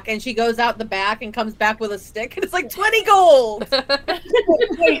right back, and she goes out the back and comes back with a stick, and it's like 20 gold.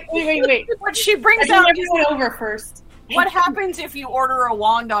 Wait. What she brings I out think is everyone over first. what happens if you order a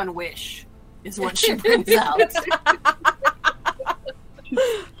wand on Wish, is what she brings out.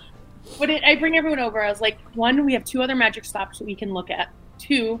 I bring everyone over. I was like, 1, we have 2 other magic stops that we can look at.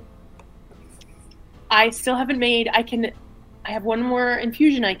 2, I still haven't made. I have 1 more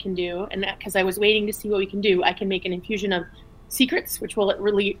infusion I can do, and because I was waiting to see what we can do, I can make an infusion of secrets, which will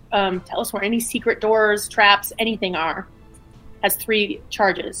really tell us where any secret doors, traps, anything are. Has 3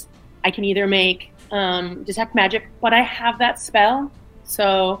 charges. I can either make detect magic, but I have that spell,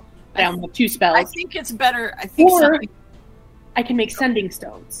 so I only have 2 spells. I think it's better. I think Or I can make sending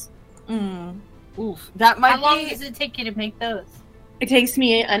stones. Oof, that might How long be. does it take you to make those? It takes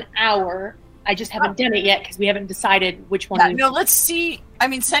me an hour. I just haven't done it yet because we haven't decided which one. Yeah, no, let's see. I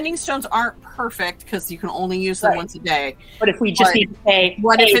mean, sending stones aren't perfect because you can only use them once a day. But if we just need to pay,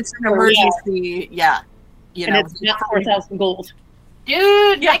 What if it's an emergency? Yeah, you and know, it's not 4,000 gold.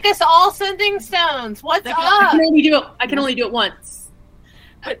 Dude, make us all sending stones. What's I up? can only do it. I can only do it once.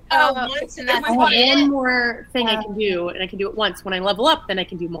 but Once and that's I have it. one more thing I can do, and I can do it once. When I level up, then I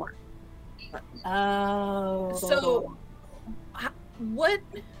can do more. Oh. So, what?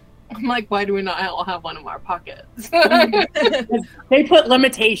 I'm like, why do we not all have one in our pockets? They put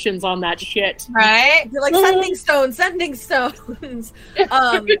limitations on that shit. Right? You're like, sending stones.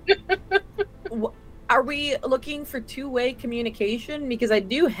 Are we looking for two-way communication? Because I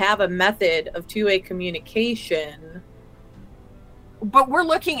do have a method of two-way communication. But we're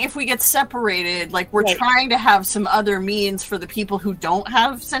looking if we get separated, like we're Right. trying to have some other means for the people who don't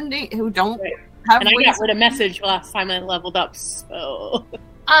have sending, who don't Right. have. And I ways- got rid of message last time I leveled up, so...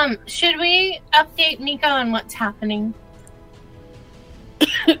 Should we update Miko on what's happening?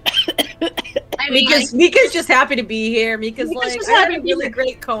 I mean, Mika's just happy to be here. Mika's Mika's like, just I had happy a to be really here.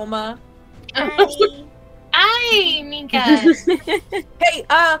 great coma. Hi, Mika. Hey,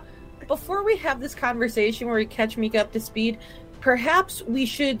 before we have this conversation where we catch Mika up to speed, perhaps we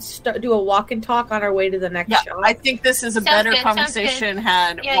should do a walk and talk on our way to the next Yeah, shop. I think this is a Sounds better good, sounds conversation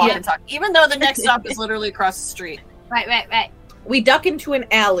had Yeah, walk yeah. and talk. Even though the next stop is literally across the street. Right. We duck into an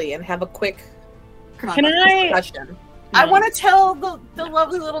alley and have a quick Can I... discussion. I want to tell the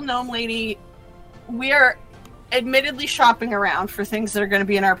lovely little gnome lady we are admittedly shopping around for things that are going to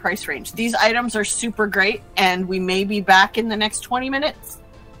be in our price range. These items are super great, and we may be back in the next 20 minutes.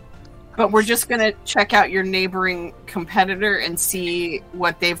 But we're just going to check out your neighboring competitor and see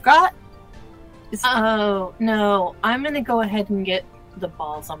what they've got. Oh, no. I'm going to go ahead and get the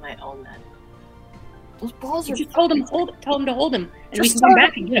balls on my own then. Those balls are... Just tell him to hold him, and we Just can come start-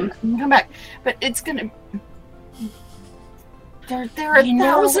 back and get him. We can come back. But it's going to... They're You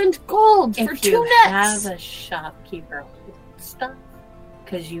know, 1,000 gold for If 2 you nets. have a shopkeeper stuff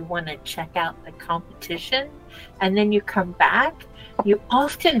because you want to check out the competition and then you come back, you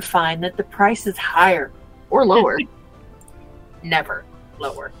often find that the price is higher. Or lower. Never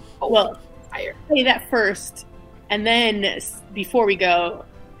lower. Well, higher. say that first, and then before we go,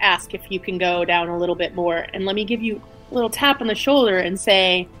 ask if you can go down a little bit more, and let me give you a little tap on the shoulder and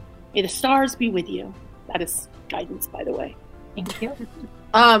say, "May the stars be with you." That is guidance, by the way. Thank you.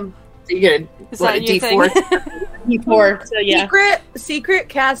 You get Is what, that a your D4? Before, so yeah. Secret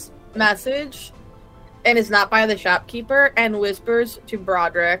cast message and is not by the shopkeeper and whispers to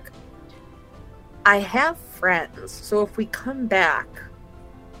Broderick, I have friends, so if we come back,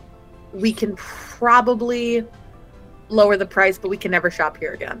 we can probably lower the price, but we can never shop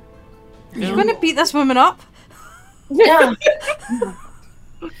here again. You're going to beat this woman up? Yeah.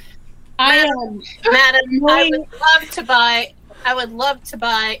 Madam, I would love to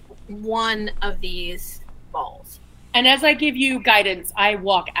buy one of these balls. and as I give you guidance, I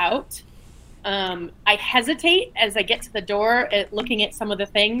walk out. I hesitate as I get to the door at looking at some of the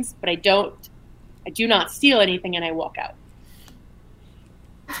things, but I do not steal anything, and I walk out.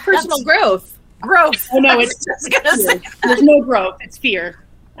 Personal growth. Growth. Oh no, I it's was just gonna say. there's no growth. It's fear.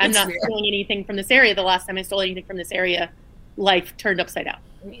 I'm It's not fear. stealing anything from this area. The last time I stole anything from this area, life turned upside down.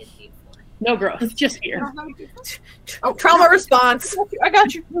 No growth, just fear. Oh, trauma response. I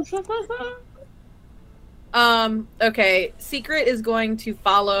got you. Okay. Secret is going to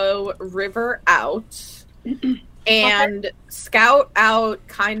follow River out and scout out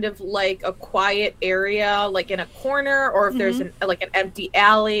kind of like a quiet area, like in a corner, or if there's an empty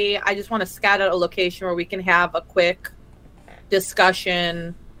alley. I just want to scout out a location where we can have a quick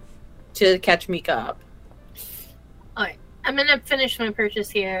discussion to catch Mika up. Alright, I'm gonna finish my purchase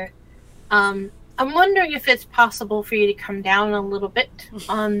here. I'm wondering if it's possible for you to come down a little bit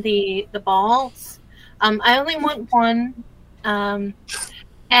on the balls. I only want one,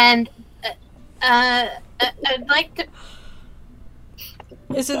 and I'd like to.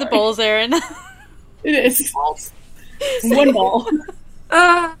 Is it the balls, Erin? It is. One ball.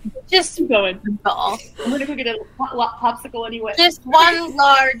 Just Keep going. ball. I'm gonna go get a popsicle anyway. Just one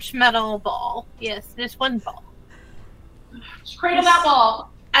large metal ball. Yes, just one ball. Cradle that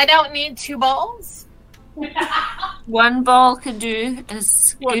ball. I don't need 2 balls. One ball could do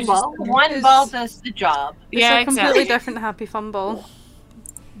as One good ball? as One ball does the job. yeah, It's a completely exactly. different Happy Fun ball.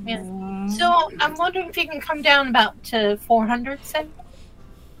 Yeah. So I'm wondering if you can come down about to 400, say,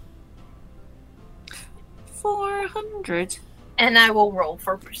 400. and I will roll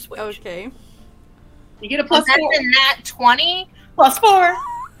for persuasion. Okay. You get a Plus plus 4. that's a nat 20. Plus 4.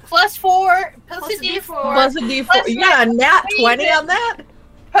 Plus 4. Plus a d4. Plus a D4. Plus You got a nat my 20 on that?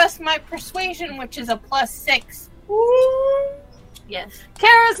 Plus my persuasion, which is a plus 6. Yes.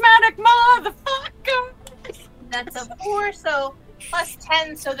 Charismatic motherfucker. That's a 4, so plus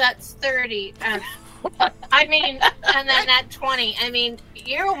 10, so that's 30. I mean, and then that 20. I mean,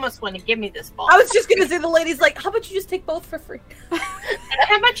 you almost want to give me this ball. I was just gonna say, the lady's like, how about you just take both for free?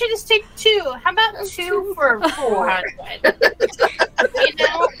 How about you just take 2? How about 2 for 400? You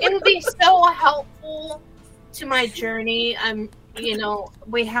know, it would be so helpful to my journey.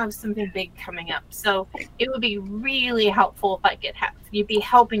 We have something big coming up, so it would be really helpful if I could have. You'd be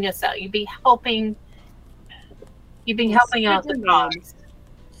helping us out. You'd be helping out the cause.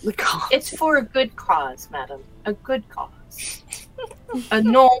 The cause. It's for a good cause, madam. A good cause. A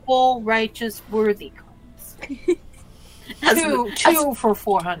noble, righteous, worthy cause. As Two for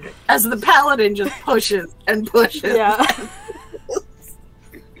 400. As the paladin just pushes and pushes. Yeah.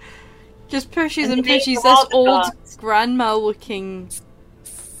 Just pushes And and the name pushes of all this the old gods. grandma-looking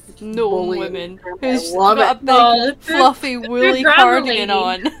gnome Bully. woman I who's love got a big, Oh, fluffy, woolly grandma cardigan lady.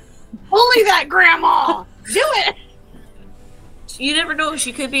 on. Bully that grandma! Do it! You never know.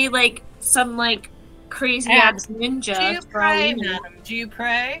 She could be like some like crazy Yeah. ass ninja. Do you for all pray, we know. madam? Do you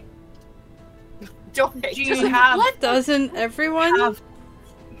pray? Don't Do you have Doesn't everyone?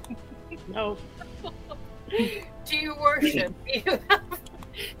 No. Do you worship? Do you have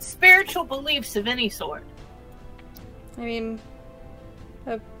spiritual beliefs of any sort? I mean,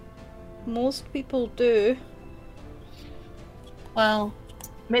 most people do. Well,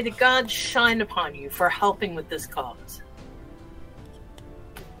 may the gods shine upon you for helping with this cause.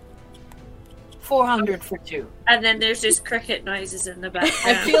 400 for 2. And then there's just cricket noises in the I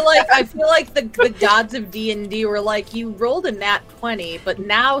background. feel like the gods of D&D were like, you rolled a nat 20, but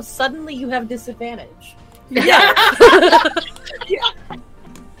now suddenly you have disadvantage. Yeah.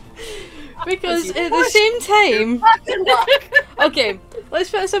 Because at the same time, okay,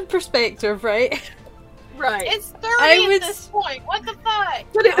 let's put this in perspective, right? Right. It's 30 I would at this point. What the fuck?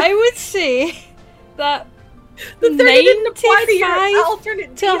 I would say that The 30 didn't apply to your 95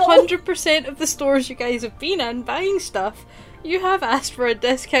 alternate to deal. 100% of the stores you guys have been in buying stuff, you have asked for a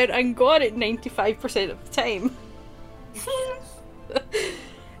discount and got it 95% of the time.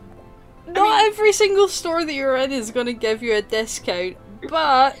 Not every single store that you're in is going to give you a discount,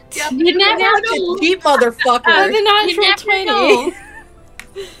 but You never know. Cheap motherfucker. the natural never 20, know.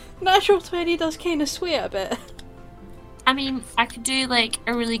 natural 20 does kind of sway it a bit. I mean, I could do like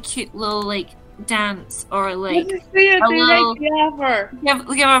a really cute little like dance or like Let's see if a they little- make the offer.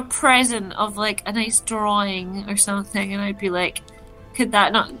 give a present of like a nice drawing or something, and I'd be like, could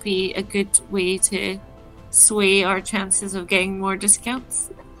that not be a good way to sway our chances of getting more discounts?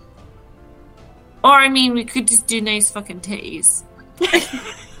 Or I mean, we could just do nice fucking titties.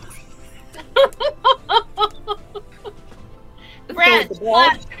 Brad, the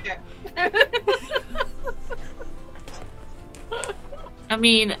ball. I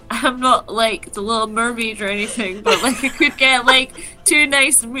mean, I'm not like the Little Mermaid or anything, but like I could get like 2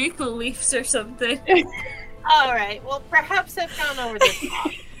 nice maple leaves or something. All right. Well, perhaps I've gone over the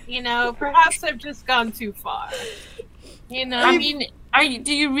top. You know, perhaps I've just gone too far. You know, I mean,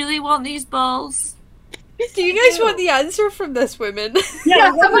 do you really want these balls? Do you guys want the answer from this woman?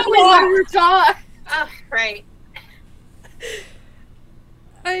 Yeah, what was that? oh, right.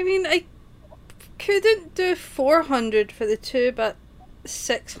 I mean, I couldn't do 400 for the 2, but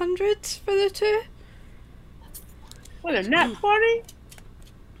 600 for the 2? What, a nat 20?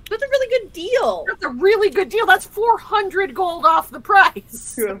 That's a really good deal. That's a really good deal. That's 400 gold off the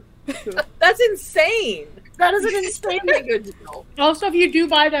price. True. That's insane. That is an insanely good deal. Also, if you do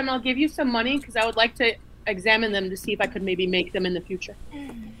buy them, I'll give you some money because I would like to examine them to see if I could maybe make them in the future.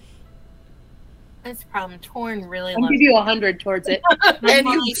 That's a problem. Torn really I'll loves give you 100 towards it. And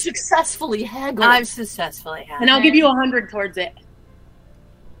you successfully haggled. I've successfully had And I'll give you 100 towards it.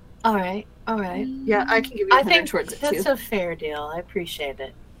 All right. Yeah, I can give you I 100 think towards it that's too. a fair deal. I appreciate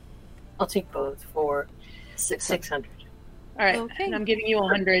it. I'll take both for 600. All right. Okay. And I'm giving you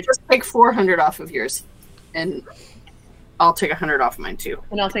 100. Just take 400 off of yours, and I'll take 100 off mine too.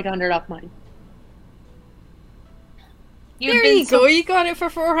 And I'll take 100 off mine. You've There been you go. You got it for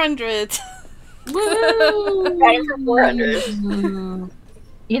 400. Woo! Got it for 400.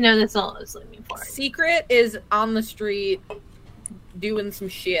 You know that's all I was looking for. Secret is on the street doing some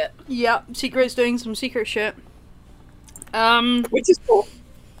shit. Yep. Secret's doing some secret shit. Which is cool.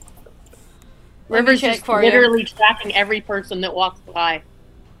 Let me River's check just for you. literally tracking every person that walks by.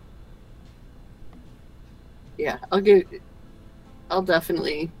 Yeah, I'll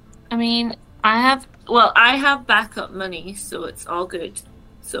definitely. I mean, I have backup money, so it's all good.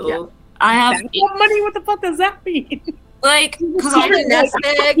 So Yeah. I have What money? What the fuck does that mean? like because Secret nest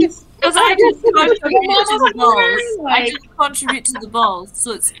egg. I just contribute to the balls. I Like- just contribute to the balls,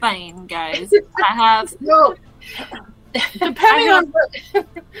 so it's fine, guys. I have No. Depending on.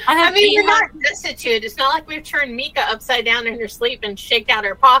 I mean, you're not destitute. It's not like we've turned Mika upside down in her sleep and shaked out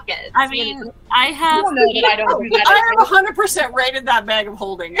her pockets. I mean, I have You know that I don't do that. I have 100% rated that bag of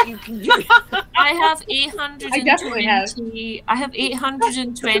holding. You can do it. I have 820. I definitely have. I have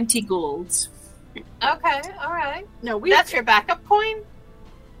 820 gold. Okay, all right. No, That's your backup coin?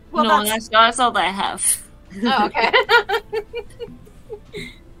 Well, no, that's- that's all that I have. Oh, okay.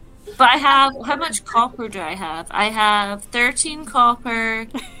 But I have, how much copper do I have? I have 13 copper,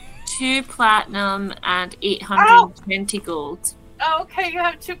 2 platinum, and 820 gold. Oh, okay, you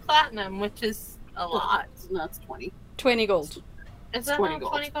have 2 platinum, which is a lot. That's 20. 20 gold. Is that 20 not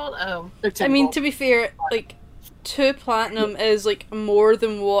gold. 20 gold? Oh. They're 10 I mean, gold. to be fair, like, 2 platinum is, like, more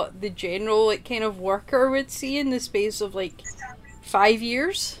than what the general, like, kind of worker would see in the space of, like, 5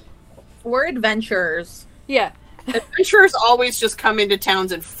 years. We're adventurers. Yeah. Adventurers always just come into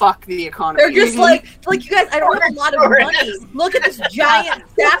towns and fuck the economy. They're just like you guys. I don't have a lot of money. Look at this giant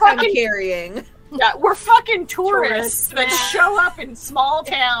staff I'm carrying. Yeah, we're fucking tourists that show up in small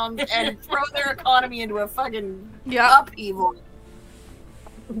towns and throw their economy into a fucking upheaval.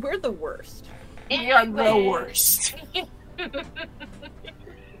 We're the worst. We are the worst.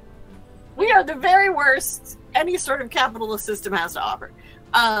 We are the very worst any sort of capitalist system has to offer.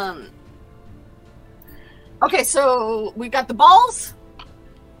 Okay, so we got the balls.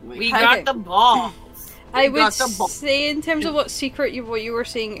 We got the balls. I would got the ball. say, in terms of what what you were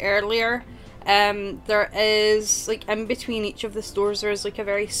saying earlier, there is, like, in between each of the stores, there is, like, a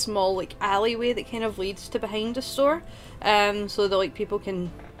very small, like, alleyway that kind of leads to behind the store, so that, like, people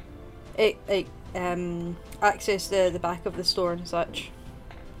can access the back of the store and such.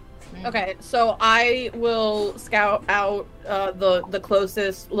 Okay, so I will scout out the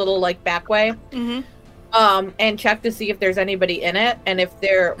closest little, like, back way. Mm-hmm. And check to see if there's anybody in it, and if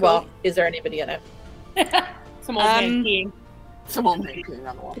there, well, is there anybody in it? Some old man peeing. Some old man peeing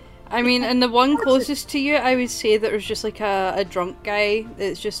on the wall. I mean, and the one closest to you, I would say that there's just, like, a drunk guy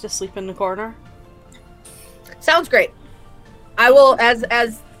that's just asleep in the corner. Sounds great. I will,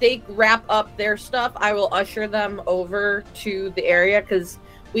 as they wrap up their stuff, I will usher them over to the area, because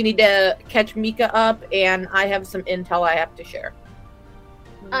we need to catch Mika up, and I have some intel I have to share.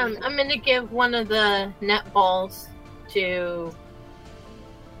 I'm gonna give one of the net balls to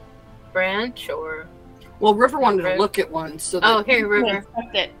Branch, or Well, River wanted to look at one, so that here, River.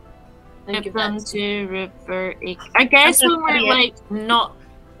 Accept it. Thank you, From Betsy. to River. I guess when we're Yeah. like not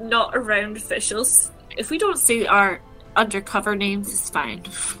around officials, if we don't say our undercover names, it's fine.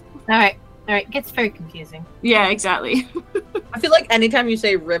 All right, gets very confusing. Yeah, exactly. I feel like anytime you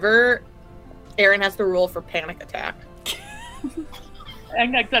say river, Aaron has to roll for panic attack. I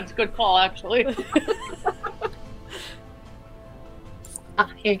think that's a good call, actually.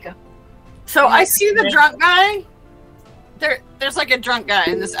 Here you go. So I see the drunk guy. There's like a drunk guy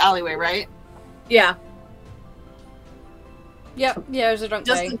in this alleyway, right? Yeah. Yep, yeah, there's a drunk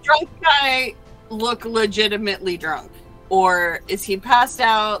Does guy. the drunk guy look legitimately drunk? Or is he passed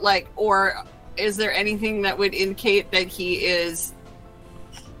out? Like, or is there anything that would indicate that he is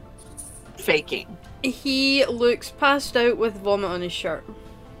faking? He looks passed out with vomit on his shirt.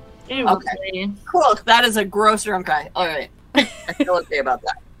 Okay. Cool. That is a gross drunk guy. All right. I feel okay about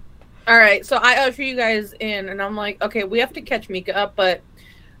that. All right, so I usher you guys in, and I'm like, okay, we have to catch Mika up, but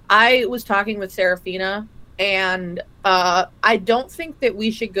I was talking with Seraphina, and I don't think that we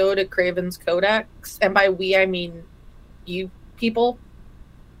should go to Craven's Codex, and by we, I mean you people,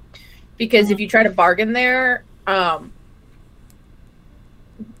 because if you try to bargain there,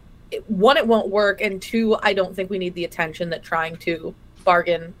 one, it won't work, and two, I don't think we need the attention that trying to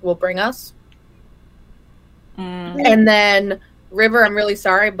bargain will bring us. And then, River, I'm really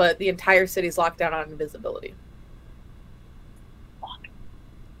sorry, but the entire city's locked down on invisibility.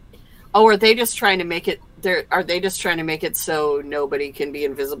 Oh, are they just trying to make it? Are they just trying to make it so nobody can be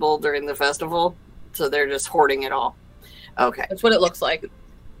invisible during the festival? So they're just hoarding it all. Okay, That's what it looks like.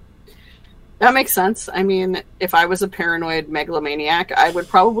 that makes sense. I mean, if I was a paranoid megalomaniac, I would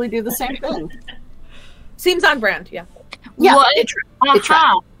probably do the same thing. Seems on brand, yeah. Yeah, What? it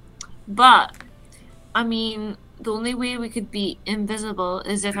Aha. But, I mean, the only way we could be invisible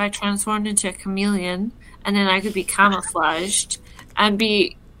is if I transformed into a chameleon, and then I could be camouflaged and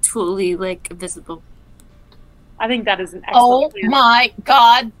be totally, like, invisible. I think that is an Oh excellent plan. my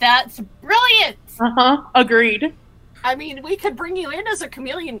god, that's brilliant! Agreed. I mean, we could bring you in as a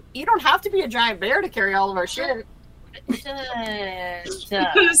chameleon. You don't have to be a giant bear to carry all of our shit.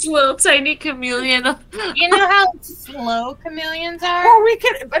 This little tiny chameleon. You know how slow chameleons are? Or we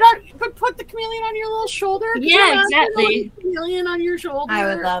could, but put the chameleon on your little shoulder. Can you Yeah, imagine exactly. a little chameleon on your shoulder. I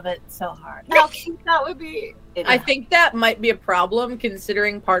would love it so hard. How cute that would be. I think that might be a problem,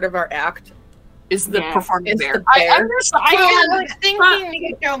 considering part of our act Is the Yeah. performing is bear. the I bear. understand. I was thinking we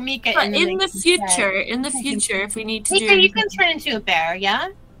could throw Mika But in in the mix future, instead. if we need to Mika, do... you can turn into a bear, yeah?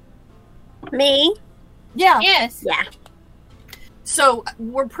 Me? Yeah. Yes. Yeah. So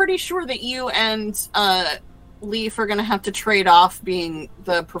we're pretty sure that you and Leaf are going to have to trade off being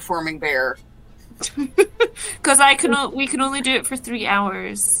the performing bear. Because we can only do it for 3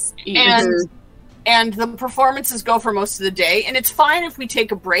 hours each. And the performances go for most of the day, and it's fine if we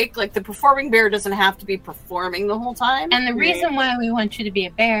take a break. Like, the performing bear doesn't have to be performing the whole time. And the reason why we want you to be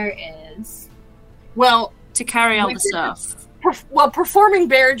a bear is... Well, to carry all we the did stuff. performing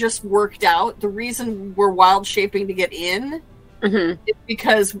bear just worked out. The reason we're wild shaping to get in is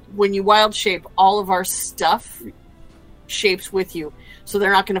because when you wild shape, all of our stuff shapes with you. So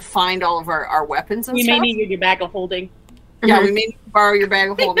they're not going to find all of our weapons and We stuff. may need your bag of holding. Yeah, we may need to borrow your bag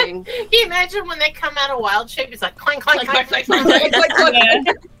of holding. Can you imagine when they come out of wild shape? It's like clank, clank, clank, clank, clank,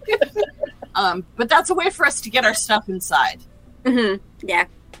 Yeah. But that's a way for us to get our stuff inside. Yeah.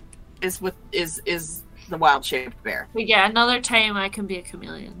 Is the wild shaped bear. But yeah, another time I can be a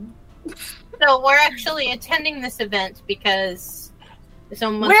chameleon. So we're actually attending this event because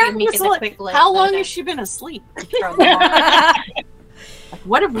someone Where gave me was a quick list. how long has she been asleep?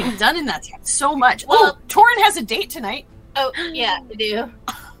 What have we done in that time? So much. Well- Torin has a date tonight. Oh, yeah, I do.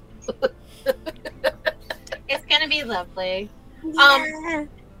 It's gonna be lovely. Yeah.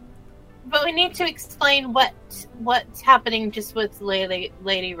 But we need to explain what's happening just with Lady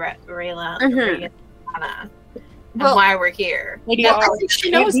Rayla and Well- why we're here. Lady I R. think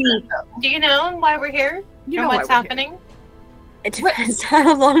she knows that, though. Do you know why we're here? You and know what's why we're happening? It depends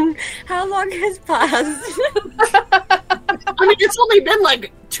how long has passed. I mean, it's only been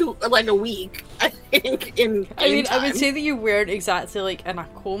like a week, I think. I mean, I would say that you weren't exactly like in a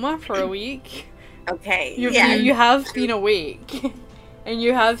coma for a week. Okay. You Yeah. have been awake, and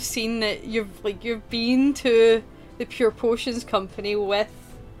you have seen that you've been to the Pure Potions Company with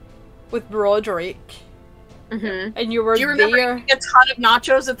Broderick, and you were Do you remember there. eating a ton of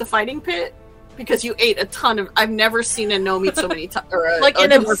nachos at the fighting pit? Because you ate a ton of. I've never seen a gnome eat so many times. Like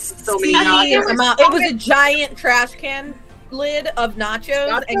in a so many obscene nachos. amount. It was a giant trash can lid of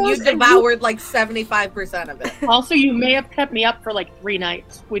nachos, and you devoured like 75% of it. Also, you may have kept me up for like 3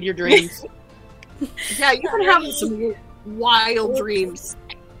 nights with your dreams. Yeah, you've been having some wild dreams.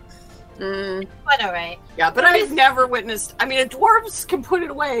 But alright. Yeah, but I've never witnessed. I mean, dwarves can put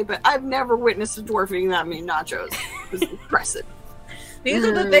it away, but I've never witnessed a dwarf eating that many nachos. It was impressive. These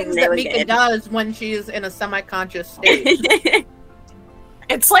are the things they that were Mika good. does when she's in a semi-conscious state.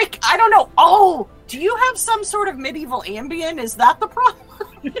 It's like, I don't know. Oh, do you have some sort of medieval Ambien? Is that the problem?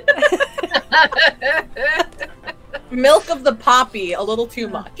 Milk of the poppy, a little too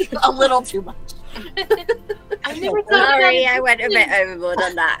much. A little too much. I never thought Sorry, about I went a bit overboard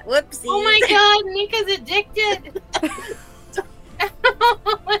on that. Whoopsie. Oh my god, Nika's addicted!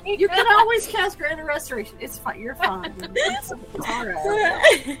 Oh my You God. can always cast Greater Restoration. It's fine. You're fine. It's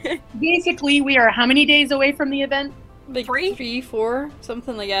alright. Basically, we are how many days away from the event? Like 3? 3, 4,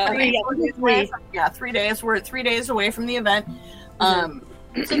 something like that. 3, yeah, 3. Yeah, 3 days. We're 3 days away from the event. So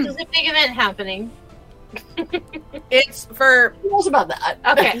there's a big event happening. It's for Who knows about that?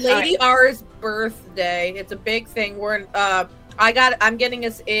 Okay. Lady R's birthday. It's a big thing. We're in, I'm getting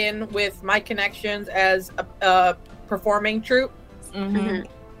us in with my connections as a performing troupe. Mm-hmm.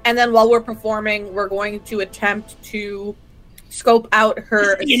 And then while we're performing, we're going to attempt to scope out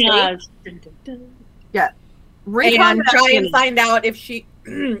her estate Espionage. and try and find out if she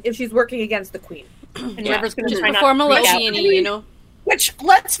if she's working against the queen. And River's going to Just try not perform to a freak little out. D&E, you know? Which,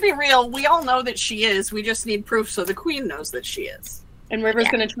 let's be real, we all know that she is. We just need proof so the queen knows that she is. And River's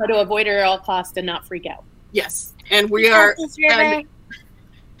going to try to avoid her at all costs and not freak out. Yes. And we are...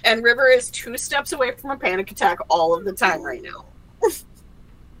 And River is 2 steps away from a panic attack all of the time right now.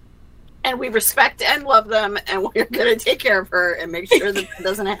 And we respect and love them, and we're going to take care of her and make sure that it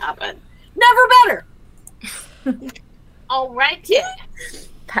doesn't happen. Never better! All right, yeah.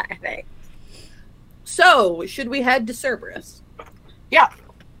 Perfect. So, should we head to Cerberus? Yeah.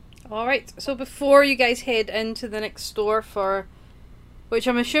 Alright, so before you guys head into the next store for... which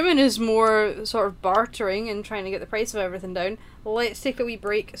I'm assuming is more sort of bartering and trying to get the price of everything down, let's take a wee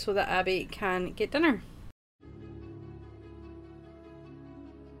break so that Abby can get dinner.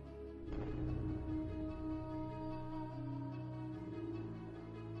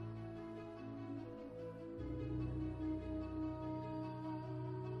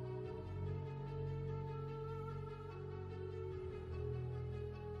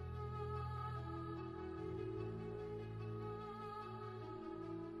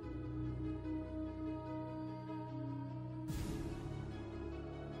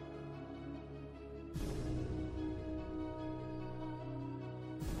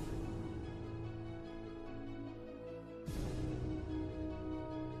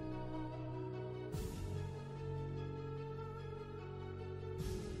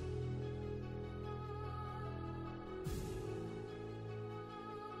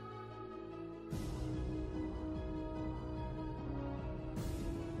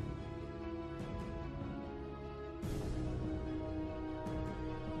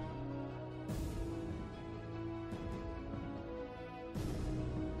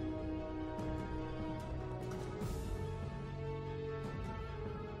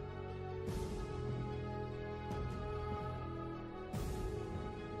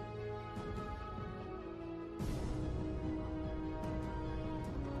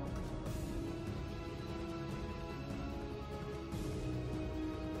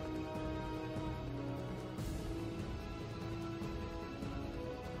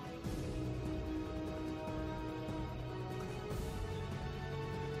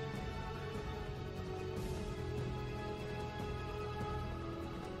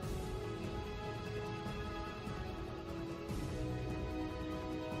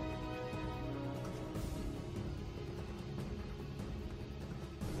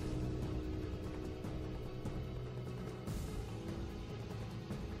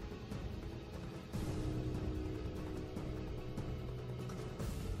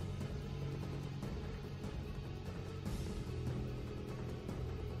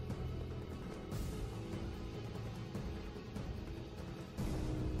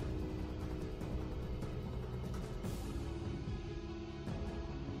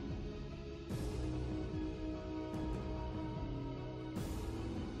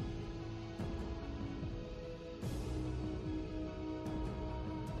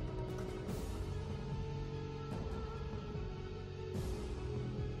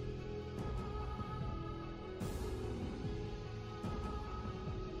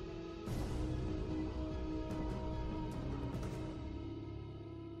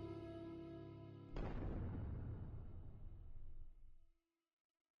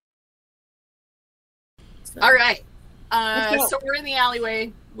 All right. So we're in the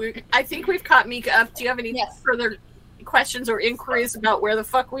alleyway. I think we've caught Mika up. Do you have any further questions or inquiries about where the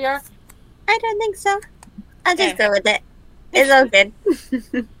fuck we are? I don't think so. I'll just go with it. It's all good.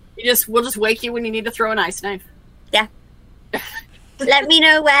 We'll just wake you when you need to throw an ice knife. Yeah. Let me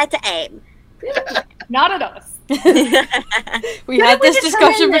know where to aim. Not at us. We had this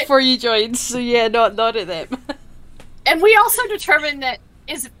discussion before you joined, so yeah, not at them. And we also determined that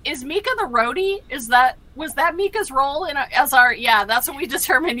is Mika the roadie? Was that Mika's role as our? Yeah, that's what we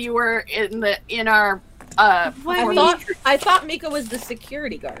determined you were in our. I thought Mika was the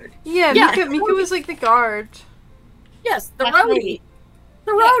security guard. Yeah, Mika was like the guard. Yes, the roadie.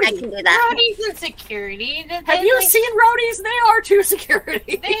 The roadie. I can do that. Roadies and security. Have you seen roadies? They are too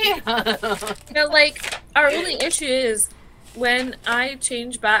security. Like, our only issue is when I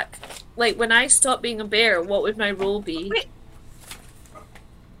change back, like when I stop being a bear, what would my role be? Wait.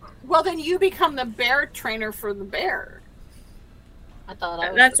 Well, then you become the bear trainer for the bear.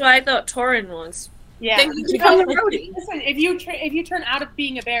 That's what I thought Torin was. Yeah. Then you become the roadie. Listen, if you turn out of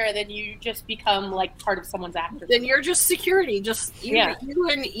being a bear, then you just become like part of someone's actor. Then you're just security. You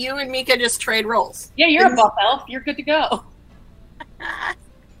and Mika just trade roles. Yeah, you're a buff elf. You're good to go.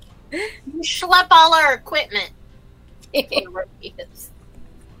 You schlep all our equipment.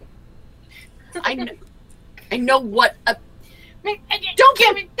 I know what Don't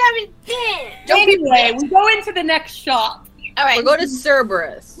get me. Anyway, we go into the next shop. All right. We'll go to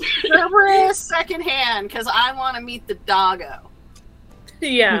Cerberus. Cerberus secondhand because I want to meet the doggo.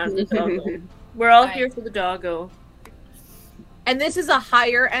 Yeah, the doggo. We're all here for the doggo. And this is a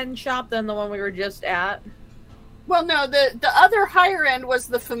higher end shop than the one we were just at. Well, no, the other higher end was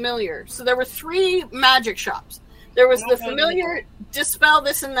the familiar. So there were 3 magic shops. There was the familiar, Dispel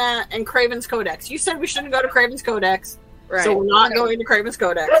this and that, and Craven's Codex. You said we shouldn't go to Craven's Codex, Right. so we're not going to Craven's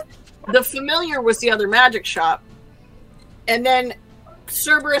Codex. The familiar was the other magic shop. And then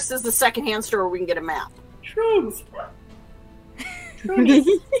Cerberus is the secondhand store where we can get a map. Shrooms.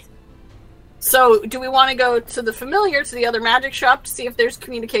 So, do we want to go to the familiar, to the other magic shop, to see if there's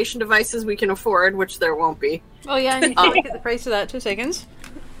communication devices we can afford, which there won't be? Oh yeah, I need to look at the price of that. 2 seconds.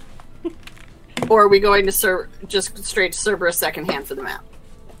 Or are we going to just straight to Cerberus secondhand for the map?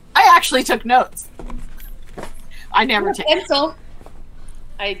 I actually took notes. I never take notes. Pencil.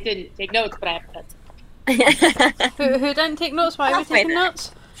 I didn't take notes, but I have a pencil. Who didn't take notes? Why are we taking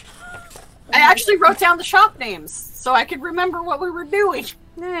notes? I actually wrote down the shop names so I could remember what we were doing.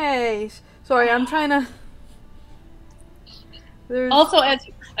 Nice. Sorry, I'm trying to. There's... Also, as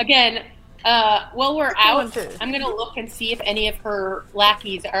again, while we're out, too. I'm gonna look and see if any of her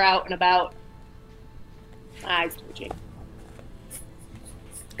lackeys are out and about. Eyes twitching.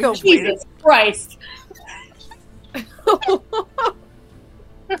 Go. Jesus Christ!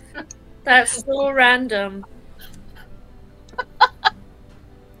 That's so random.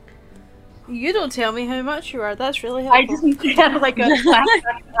 You don't tell me how much you are. That's really I helpful. just have like a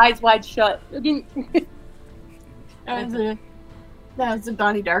eyes wide shut. That was a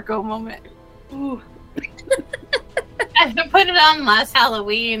Donnie Darko moment. Ooh. I put it on last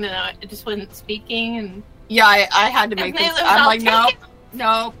Halloween and I just wasn't speaking. And Yeah, I had to make And this. Layla was I'm all, like, no, "Take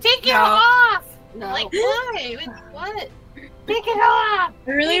no, take it no, off! no. Like, why? What? Take it off!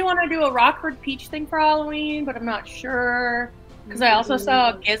 I really want to do a Rockford Peach thing for Halloween, but I'm not sure. Because I also saw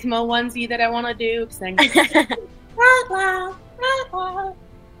a Gizmo onesie that I want to do.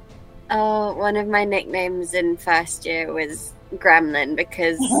 Oh, one of my nicknames in first year was Gremlin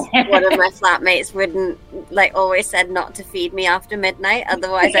because one of my flatmates wouldn't, like, always said not to feed me after midnight,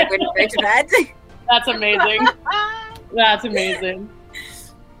 otherwise I wouldn't go to bed. That's amazing. That's amazing.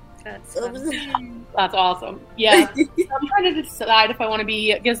 That's That's awesome. Yeah. I'm trying to decide if I want to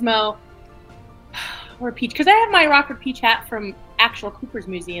be Gizmo or Peach. Because I have my Rockford Peach hat from actual Cooper's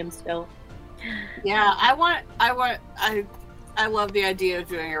Museum still. Yeah, I love the idea of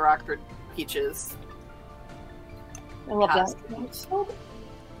doing a Rockford Peaches. I love that.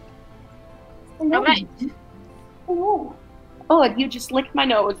 Alright. Oh, and you just licked my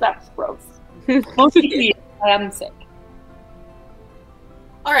nose. That's gross. Mostly I am sick.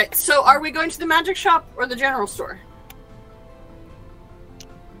 All right, so are we going to the magic shop or the general store?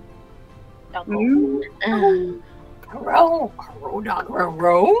 Anyone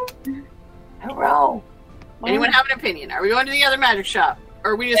have an opinion? Are we going to the other magic shop?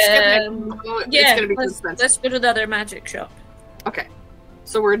 Or are we just skipping it? Yeah, It's going to be too let's expensive. go to the other magic shop. Okay.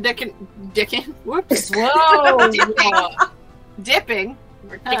 So we're dicking. Whoops. Whoa! Dipping.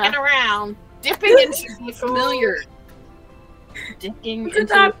 We're kicking around. Dipping into the familiar. Dipping Look at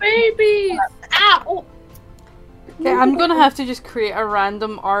that baby! Ow! Okay, I'm gonna have to just create a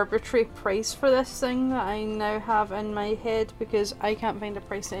random arbitrary price for this thing that I now have in my head because I can't find a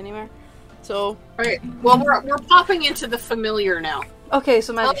price anywhere. So, Alright, well, we're popping into the familiar now. okay,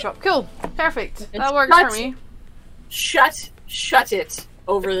 so magic shop. Cool. Perfect. That works for me. Shut it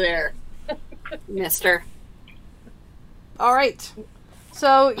over there, mister. Alright.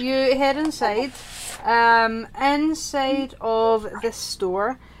 So, you head inside. Inside of this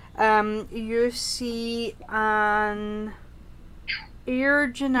store, you see an Air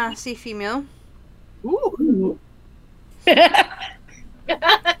Genasi female. Ooh.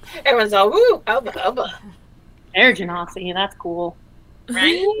 Everyone's all, woo, hubba, hubba. Air Genasi, that's cool.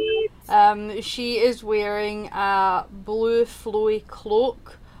 Right? She is wearing a blue flowy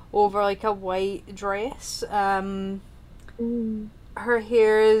cloak over like a white dress. Her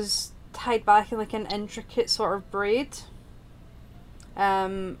hair is tied back in like an intricate sort of braid.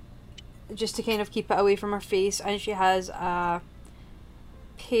 Just to kind of keep it away from her face, and she has a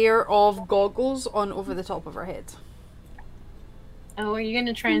pair of goggles on over the top of her head. Oh, are you going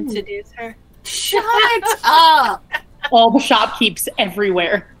to try and seduce her? Shut up! All the shopkeepers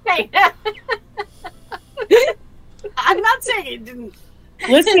everywhere. I'm not saying it didn't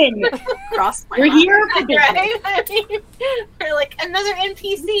Listen, cross my we're mind. here for business. Right? I mean, we're like, another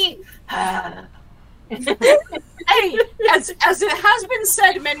NPC. Hey, as it has been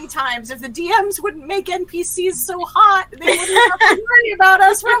said many times, if the DMs wouldn't make NPCs so hot, they wouldn't have to worry about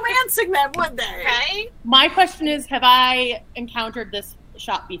us romancing them, would they? Right? My question is, have I encountered this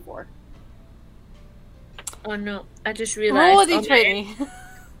shop before? Oh no, I just Roll a realized. d20.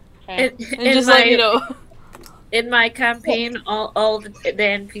 Okay. And just let you know. In my campaign, all the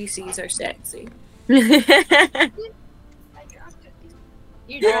NPCs are sexy. You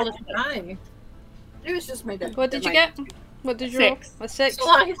Roll dropped a it. It was just my deck. What did you get? What did you roll? 6. A 6. As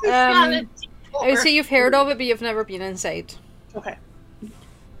long as it's not a I would say you've heard of it, but you've never been inside. Okay.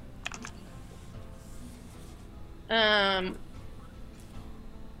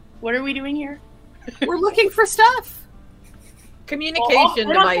 What are we doing here? We're looking for stuff. Communication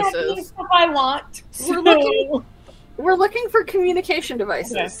Well, I'm not devices. getting stuff I want. We're looking for communication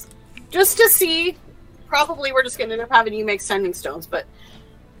devices. Just to see. Probably we're just going to end up having you make sending stones, but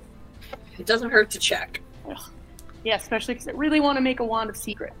it doesn't hurt to check. Yeah, especially because I really want to make a wand of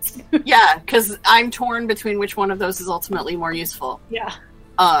secrets. Yeah, because I'm torn between which one of those is ultimately more useful. Yeah.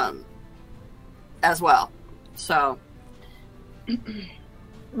 As well. So.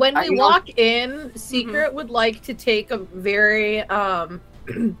 When Are we you walk in, Secret would like to take a very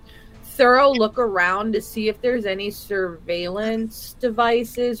thorough look around to see if there's any surveillance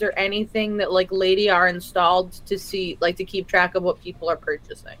devices or anything that like Lady are installed to see, like to keep track of what people are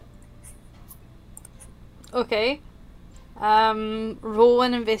purchasing. Okay. Roll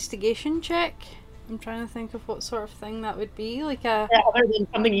an investigation check. I'm trying to think of what sort of thing that would be. Like a Other than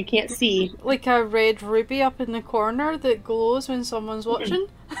something you can't see. like a red ruby up in the corner that glows when someone's watching.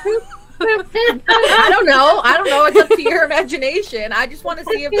 I don't know. It's up to your imagination. I just want to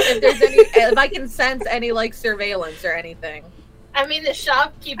see if there's any, if I can sense any like surveillance or anything. I mean, the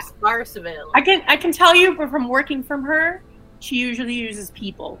shop keeps bar surveillance. I can tell you, but from working from her, she usually uses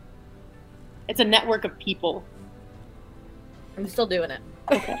people. It's a network of people. I'm still doing it.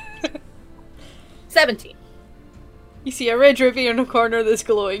 Okay. 17. You see a red ruby in a corner that's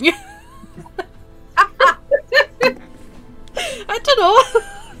glowing. I don't know.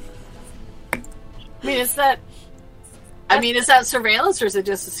 I mean, is that surveillance or is it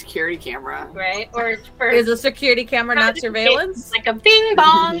just a security camera? Right? Or it's for Is a security camera not surveillance? like a bing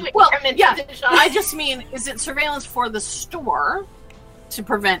bong. Well, come into yeah. the shop. I just mean, is it surveillance for the store to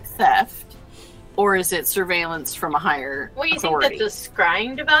prevent theft, or is it surveillance from a higher Well, you authority? think that's a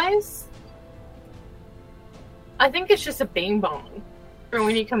scrying device? I think it's just a bing bong for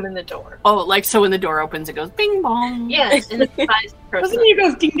when you come in the door. Oh, like so when the door opens, it goes bing bong. Yes, and it advises the person. Doesn't it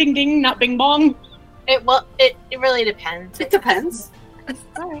go ding ding ding, not bing bong? It really depends. It depends.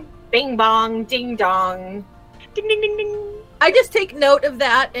 Alright. Bing bong, ding dong. Ding ding ding ding. I just take note of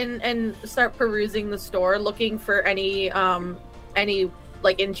that and start perusing the store, looking for any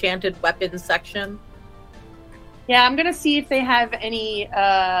like enchanted weapons section. Yeah, I'm gonna see if they have any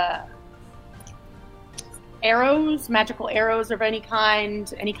arrows, magical arrows of any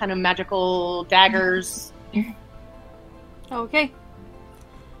kind of magical daggers. Okay.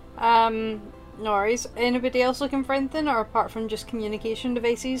 No worries. Anybody else looking for anything, or apart from just communication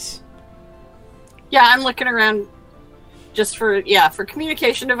devices? Yeah, I'm looking around just for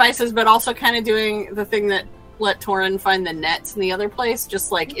communication devices, but also kind of doing the thing that let Torin find the nets in the other place.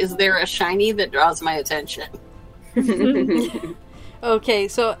 Just like, is there a shiny that draws my attention? Okay,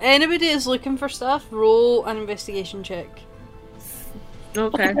 so anybody is looking for stuff, roll an investigation check.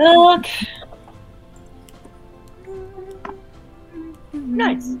 Okay. Look.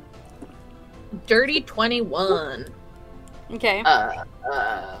 Nice. Dirty 21. Okay.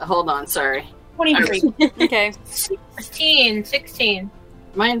 Hold on, sorry. 23. Okay. 16.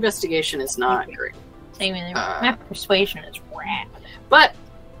 My investigation is not great. Same in my persuasion is rad. But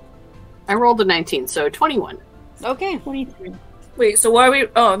I rolled a 19, so 21. Okay. 23. Wait, so what are we?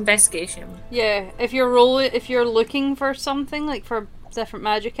 Oh, investigation. Yeah, if you're looking for something, like for different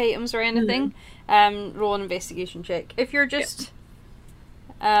magic items or anything, roll an investigation check. If you're just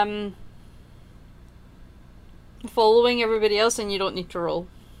following everybody else, then you don't need to roll.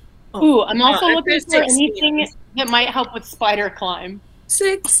 Ooh, I'm also Oh, looking it's for 16. anything that might help with spider climb.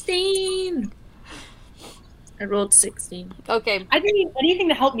 16. I rolled 16. Okay. I need anything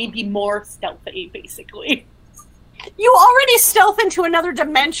to help me be more stealthy, basically. You already stealth into another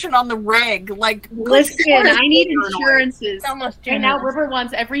dimension on the reg. Like, Listen, I need insurances. It's almost Right now, June. River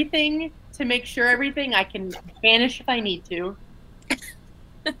wants everything to make sure everything I can vanish if I need to.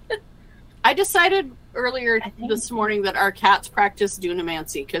 I decided earlier this morning that our cats practice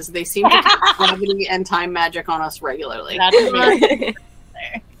dunamancy because they seem to cast gravity and time magic on us regularly. That's amazing.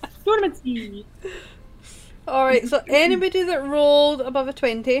 Tournament. Alright, so anybody that rolled above a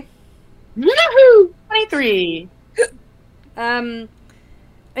 20, Yahoo! 23.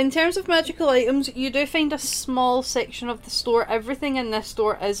 In terms of magical items, you do find a small section of the store. Everything in this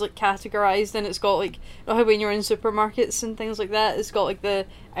store is like categorized, and it's got like, you know how when you're in supermarkets and things like that, it's got like the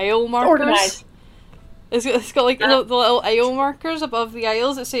aisle markers. Organized. It's got like the little aisle markers above the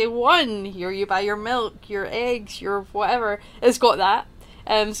aisles that say 1. Here you buy your milk, your eggs, your whatever. It's got that.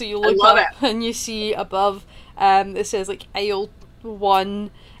 So you look up and you see above it says like aisle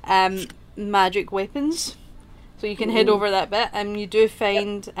 1 magic weapons. So you can head over that bit, and you do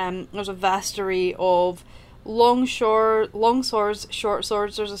find there's a vast array of long swords, short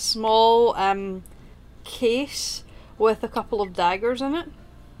swords. There's a small case with a couple of daggers in it.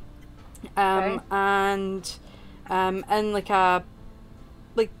 And in like a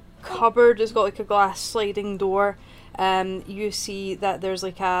cupboard, it's got like a glass sliding door. You see that there's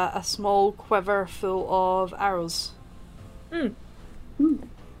like a small quiver full of arrows.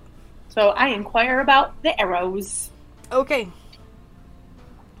 So I inquire about the arrows. Okay,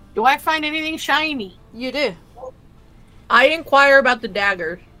 Do I find anything shiny? you do. I inquire about the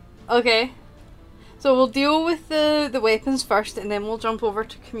dagger. Okay. So we'll deal with the weapons first, and then we'll jump over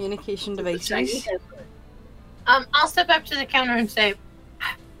to communication devices. I'll step up to the counter and say,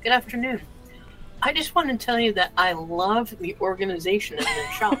 "Good afternoon. I just want to tell you that I love the organization in the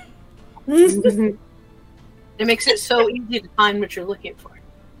shop. It makes it so easy to find what you're looking for."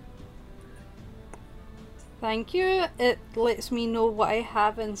 Thank you. It lets me know what I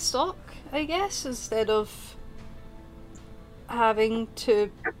have in stock, I guess, instead of having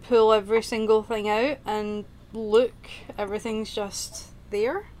to pull every single thing out and look. Everything's just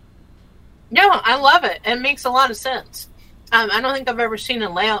there. No, I love it. It makes a lot of sense. I don't think I've ever seen a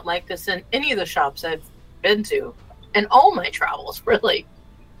layout like this in any of the shops I've been to, in all my travels. Really,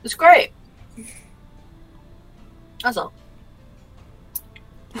 it's great. That's all.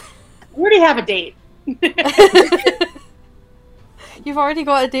 We already have a date. You've already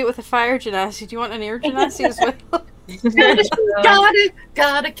got a date with a fire genasi. Do you want an air genasi as well?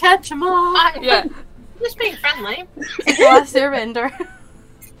 Gotta catch them all. Yeah. Just being friendly. Last airbender.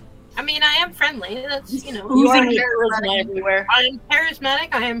 I mean, I am friendly. That's, Using charisma everywhere. I am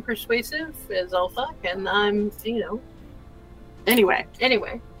charismatic. I am persuasive as all fuck, and I'm, Anyway,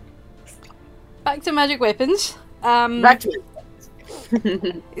 Back to magic weapons. back to it.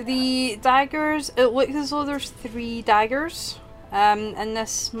 The daggers, it looks as though there's 3 daggers in this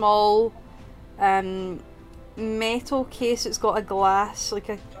small metal case. It's got a glass, like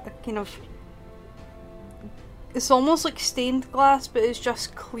a kind of, it's almost like stained glass, but it's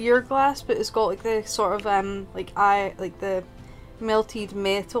just clear glass, but it's got like the sort of like the melted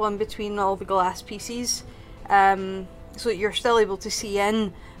metal in between all the glass pieces, so that you're still able to see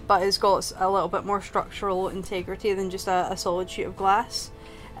in, but it's got a little bit more structural integrity than just a solid sheet of glass.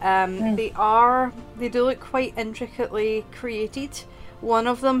 They do look quite intricately created. One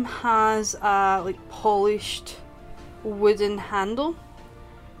of them has a like polished wooden handle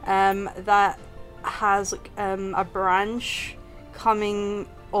that has like a branch coming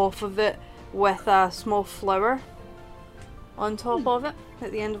off of it with a small flower on top of it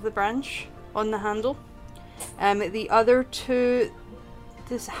at the end of the branch on the handle. The other 2,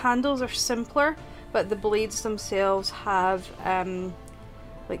 these handles are simpler, but the blades themselves have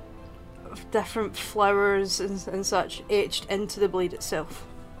like different flowers and such etched into the blade itself.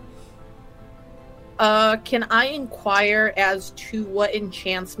 Can I inquire as to what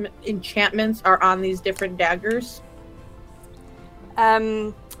enchantments are on these different daggers?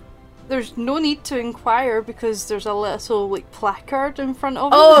 There's no need to inquire because there's a little like placard in front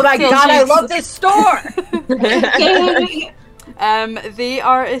of it. Oh my god, I love this store! They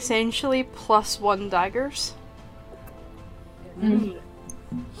are essentially +1 daggers. Mm.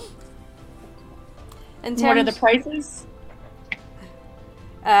 What are the prices?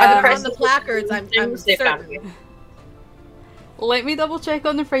 Are the prices on the placards? I'm certain. Let me double check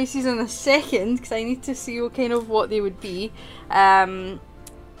on the prices in a second because I need to see what they would be in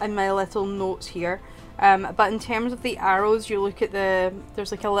my little notes here. But in terms of the arrows, you look at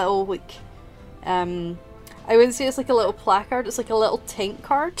there's like a little like I wouldn't say it's like a little placard, it's like a little tank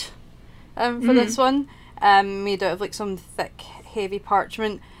card for this one, made out of like some thick heavy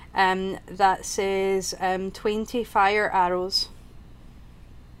parchment that says 20 fire arrows.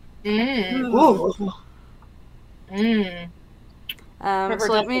 Mm. So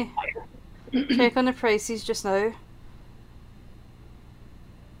let me check on the prices just now.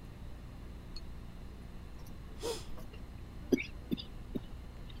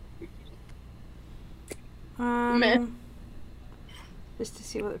 Just to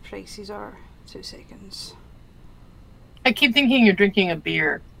see what the prices are. 2 seconds. I keep thinking you're drinking a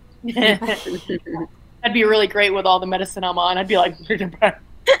beer. That'd be really great with all the medicine I'm on. I'd be like,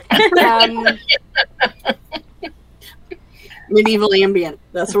 Medieval ambient.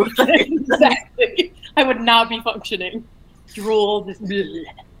 That's what exactly. I would not be functioning. Drool. Just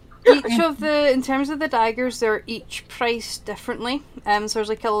Each of the, in terms of the daggers, they're each priced differently. So there's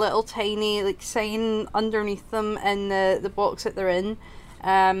like a little tiny like sign underneath them in the box that they're in.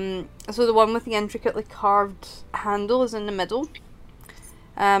 So the one with the intricately carved handle is in the middle.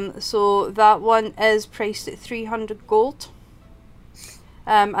 So that one is priced at 300 gold.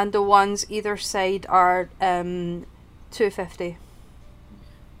 And the ones either side are 250.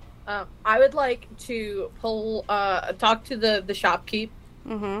 I would like to talk to the shopkeep.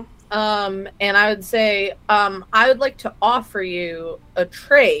 Mm-hmm. And I would say, I would like to offer you a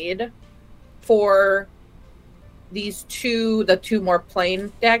trade for the two more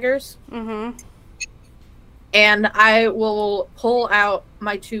plain daggers. Mm-hmm. And I will pull out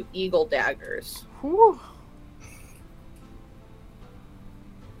my 2 eagle daggers. Whew.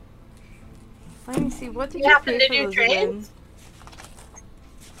 Let me see, what did you happen pay to for do those trades? again?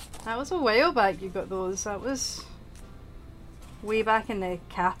 That was a while back you got those. That was way back in the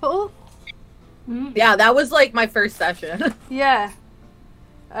capital. Yeah, that was like my first session. Yeah.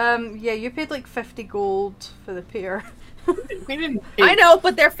 Yeah, you paid like 50 gold for the pair. we didn't. I know,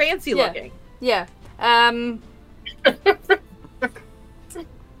 but they're fancy Yeah. looking. Yeah.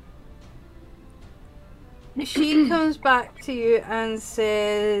 She comes back to you and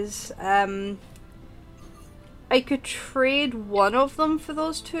says, I could trade one of them for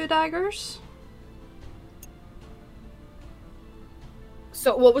those 2 daggers.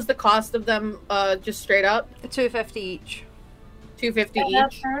 So what was the cost of them, just straight up? 250 each. 250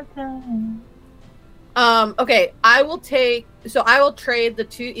 each? Okay, I will trade the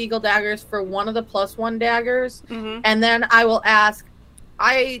 2 eagle daggers for one of the +1 daggers, Mm-hmm. and then I will ask,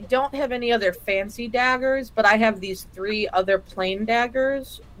 I don't have any other fancy daggers, but I have these 3 other plain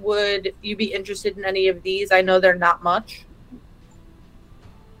daggers. Would you be interested in any of these? I know they're not much.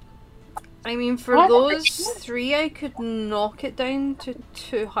 I mean, for those 3, I could knock it down to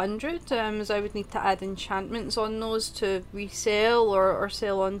 200, as I would need to add enchantments on those to resell or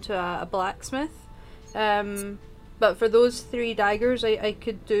sell on to a blacksmith. But for those 3 daggers, I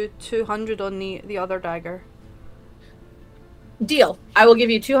could do 200 on the other dagger. Deal. I will give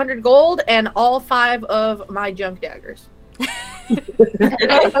you 200 gold and all 5 of my junk daggers.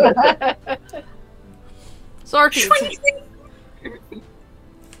 Sorted.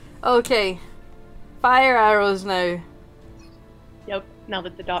 Okay. Fire arrows now. Yep. Now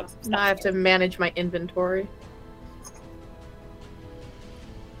that the dogs. Now I have to manage my inventory.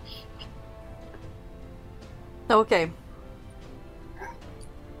 Okay.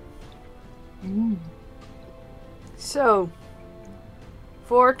 So,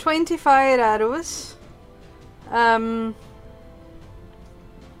 for 20 fire arrows, that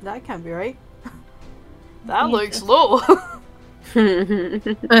can't be right. That looks low. Not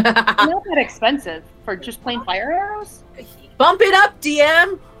that expensive for just plain fire arrows. Bump it up,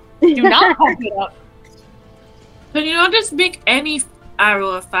 DM! Do not bump it up. Can you not just make any arrow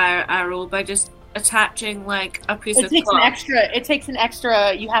a fire arrow by just attaching like a piece It of takes an cloth? extra. It takes an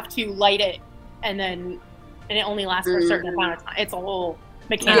extra. You have to light it, and it only lasts for a certain amount of time. It's a whole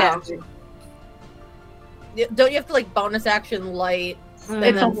mechanic. Don't you have to like bonus action light and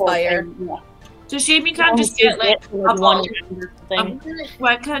It's a then whole fire? thing, yeah. So shame you can't just get like a one bottle. thing.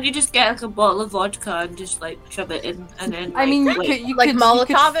 Why can't you just get like a bottle of vodka and just like shove it in and then? I mean, like, you Like could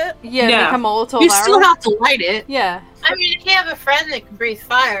Molotov it? Yeah, Yeah. like a Molotov You arrow. still have to light it. Yeah. I mean, if you have a friend that can breathe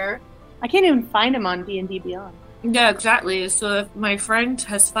fire, I can't even find him on D&D Beyond. Yeah, exactly. So if my friend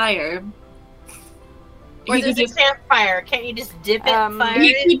has fire, or he there's could a just campfire, can't you just dip it and fire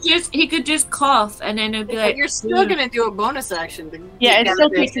it? he could just cough and then it'd be like You're still gonna do a bonus action. Yeah, it get still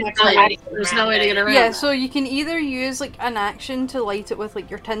out takes there. an extra There's no way to get around. Yeah, that. so you can either use like an action to light it with like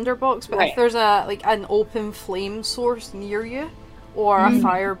your tinderbox, but Right. if there's an open flame source near you, or a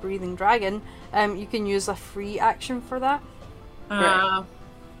fire breathing dragon, you can use a free action for that. And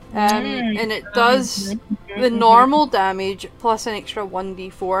it does the normal damage plus an extra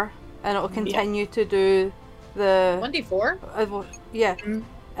 1d4, and it'll continue to do the 1d4? yeah.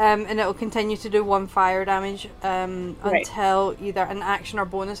 And it'll continue to do 1 fire damage until either an action or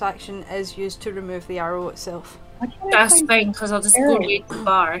bonus action is used to remove the arrow itself. that's fine because I'll just go to the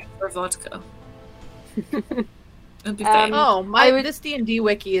bar for vodka. It'll be fine. Oh, this D&D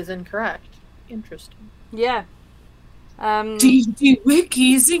wiki is incorrect. Interesting. Yeah. D&D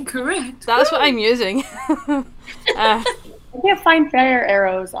wiki is incorrect. That's what I'm using. I can't find fire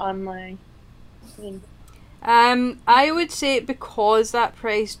arrows on my. I would say because that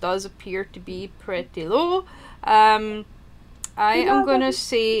price does appear to be pretty low, I am going to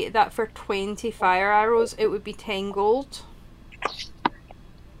say that for 20 fire arrows, it would be 10 gold.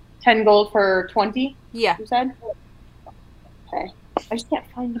 10 gold for 20, Yeah. you said? Okay. I just can't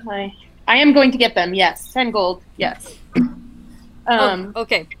find my... I am going to get them, yes. 10 gold, yes.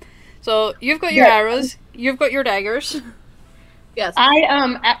 Okay. So, you've got your arrows, you've got your daggers. Yes.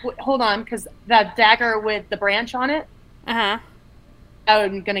 Hold on, because that dagger with the branch on it, Uh-huh.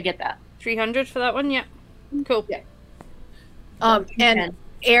 I'm going to get that. 300 for that one, yeah. Cool. Yeah. And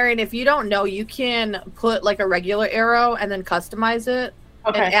Aaron, if you don't know, you can put like a regular arrow and then customize it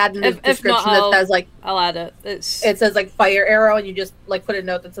and add in the description that says like I'll add it. it says like fire arrow, and you just like put a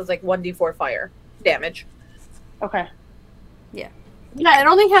note that says like 1d4 fire damage. Okay. Yeah, it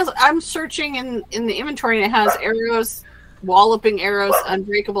only has. I'm searching in the inventory, and it has arrows, walloping arrows,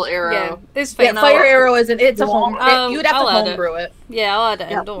 unbreakable arrow. Yeah, it's fine. Fire arrow isn't. It's a home. You'd have I'll to add homebrew it. Yeah, I'll add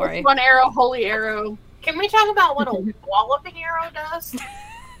it in. Don't worry. One arrow, holy arrow. Can we talk about what a walloping arrow does?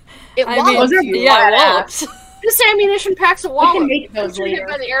 It I mean, wallops you. yeah, it wallops. This ammunition packs a We wallop. can make those Creature hit later.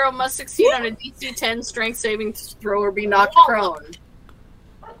 by the arrow must succeed on a DC 10 strength saving throw or be knocked prone.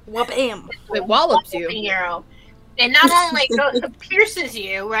 Wham. It wallops you. Walloping arrow. And not only it pierces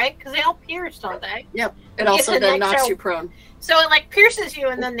you, right? Because they all pierce, don't they? Yep. It also an then knocks extra- you prone. So it like pierces you,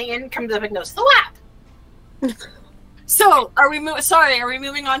 and then the end comes up and goes thwap. So, are we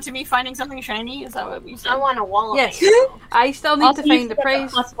moving on to me finding something shiny? Is that what we said? I want a walloping Yes. arrow. I still need Also, to you find the said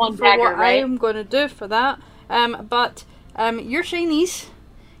price plus one for dagger, what I right? am going to do for that. But your shinies,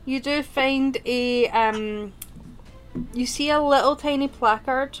 you do find a you see a little tiny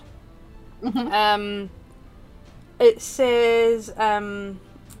placard. Mhm. It says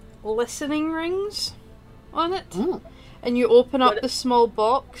listening rings on it, and you open up the small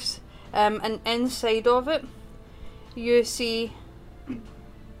box, and inside of it, you see.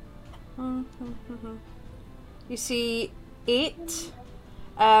 You see 8.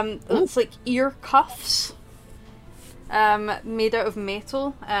 It's like ear cuffs, made out of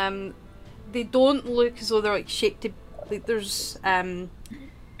metal. They don't look as though they're like shaped to. Like there's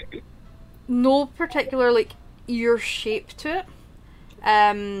no particular like ear shape to it.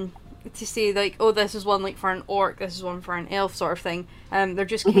 To say like, oh, this is one like for an orc, this is one for an elf, sort of thing. They're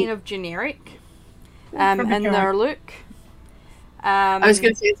just kind of generic, in their look. I was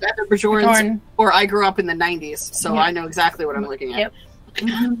going to say it's either Bajorans or I grew up in the 90s, so I know exactly what I'm looking at. Yep.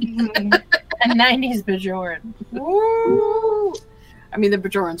 A 90s Bajoran. Woo! I mean, the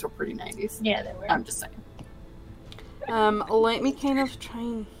Bajorans were pretty 90s. Yeah, they were. I'm just saying. Let me kind of try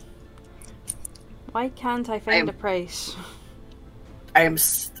and... Why can't I find a price? I am.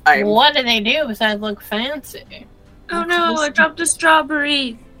 What do they do besides look fancy? Oh no, I dropped a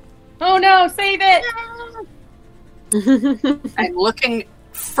strawberry. Oh no, save it! I'm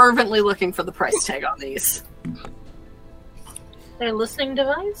fervently looking for the price tag on these. Their listening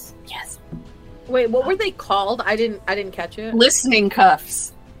device? Yes. Wait, what were they called? I didn't catch it. Listening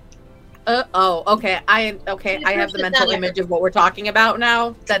cuffs. Okay. I have the mental image of what we're talking about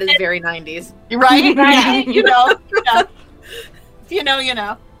now. That is very 90s. Right? Right. You know. You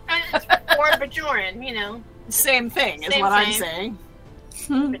know. Or Bajoran, you know. Same thing is Same what I'm thing. saying.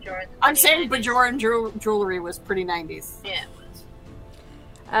 Bajoran. I'm saying Bajoran jewelry was pretty 90s. Yeah, it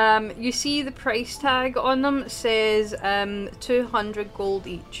was. You see the price tag on them says 200 gold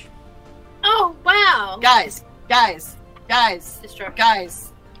each. Oh, wow. Guys. Destruction.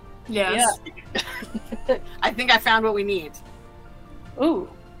 Guys. Yes. I think I found what we need. Ooh.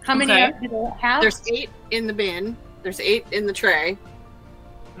 How many Okay. do they have? There's 8 in the bin. There's 8 in the tray.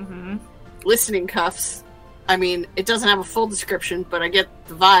 Mm-hmm. Listening cuffs. I mean, it doesn't have a full description, but I get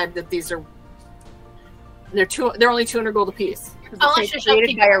the vibe that these are... They're only 200 gold apiece. Unless you're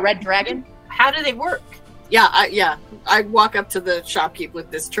Created shopkeep. by a red dragon? How do they work? Yeah, I walk up to the shopkeep with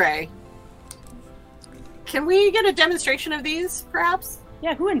this tray. Can we get a demonstration of these, perhaps?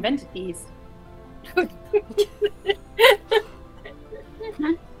 Yeah, who invented these?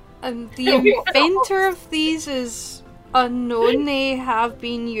 And the inventor of these is unknown. They have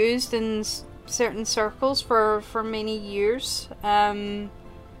been used in certain circles for many years.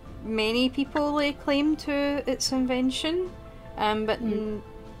 Many people lay claim to its invention, but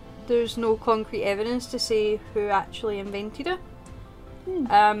there's no concrete evidence to say who actually invented it.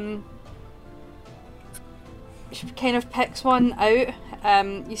 She kind of picks one out.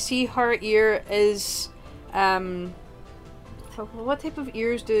 You see her ear is... what type of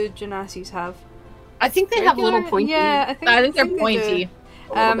ears do Genasi's have? I think they have a little pointy. Yeah, I think they're they do. pointy.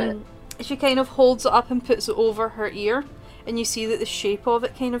 She kind of holds it up and puts it over her ear, and you see that the shape of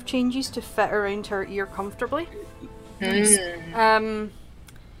it kind of changes to fit around her ear comfortably.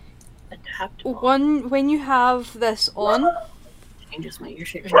 When you have this on, Changes my ear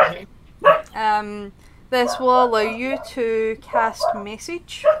shape. this will allow you to cast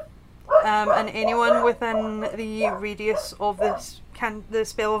message, and anyone within the radius of the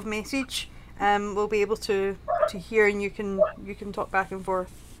spell of message will be able to hear, and you can talk back and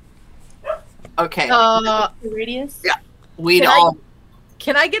forth. Okay. Radius? Yeah.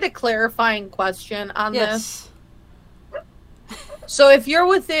 Can I get a clarifying question on Yes. this? So if you're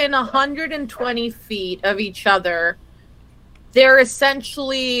within 120 feet of each other, they're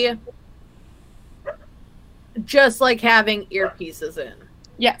essentially just like having earpieces in.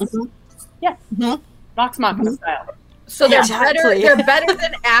 Yes. Yeah. Vox Machina style. So they're Exactly. better. They're better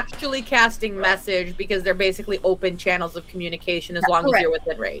than actually casting message because they're basically open channels of communication as long as you're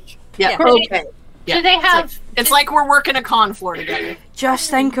within range. Yeah. Okay. Yeah. Do they have? It's like we're working a con floor together. Just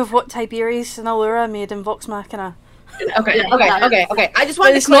think of what Tiberius and Allura made in Vox Machina. Okay. I just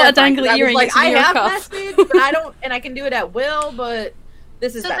wanted It's to not a clarify, 'cause dangly I was earring, like, it's an I ear have cuff. message, but I don't, and I can do it at will. But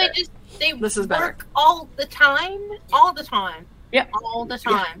this is So better. they This is better. work all the time. All the time. Yep. All the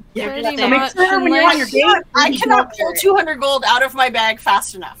time. Yeah. They're Pretty just much, there. Make sure when you're on your unless- date, I cannot pull 200 gold out of my bag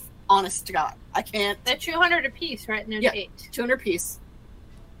fast enough. Honest to God, I can't. They're 200 apiece, right? No Yeah. date. 200 piece.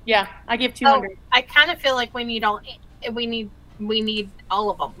 Yeah, I give 200. I kind of feel like we need all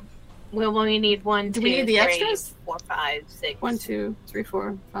of them. We only need one. Do two, we need the three, extras? 4, 5, 6. 1, 2, 3,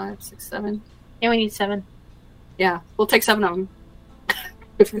 4, 5, 6, 7. Yeah, we need 7. Yeah, we'll take 7 of them.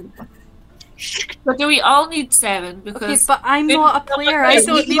 But do we all need 7? Okay, Because but I'm not a player. I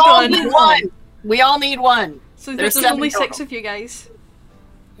don't we need all one. need one. We all need one. So There's there's 7 only total. 6 of you guys.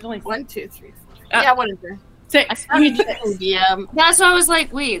 There's only 1, 2, 3, 4. Uh, Yeah, whatever. 6. I need 6. Yeah. that's why I was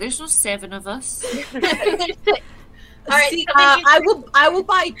like, wait, there's no 7 of us. All right. See, so then you- I will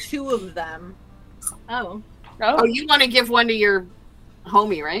buy 2 of them. Oh. Oh, you want to give one to your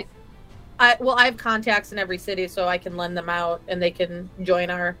homie, right? I have contacts in every city, so I can lend them out, and they can join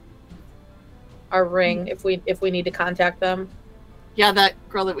our ring if we need to contact them. Yeah, that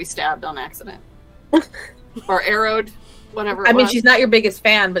girl that we stabbed on accident. Or arrowed, whatever. I mean, she's not your biggest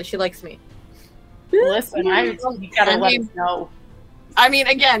fan, but she likes me. Listen, you gotta let us know. I mean,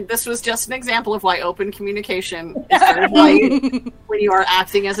 again, this was just an example of why open communication is very valuable when you are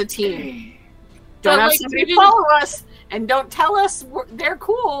acting as a team. Don't But, have like, somebody we follow us and don't tell us they're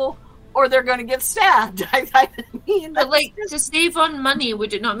cool or they're going to get stabbed. I mean, But like, to save on money,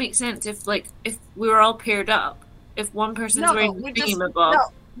 would it not make sense if we were all paired up? If one person's wearing the thingamabob? no,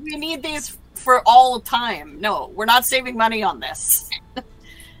 we need these for all time. No, we're not saving money on this.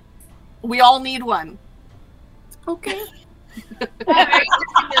 We all need one. Okay. Are you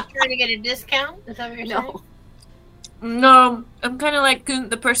just trying to get a discount? Is that what you're saying? No. No, I'm kind of like, couldn't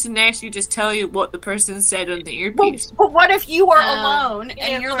the person next to you just tell you what the person said on the earpiece? But what if you are Oh. alone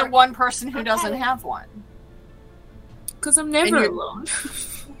and you're the one person who doesn't have one? Because I'm never And alone.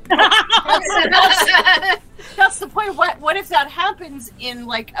 That's the point. What if that happens in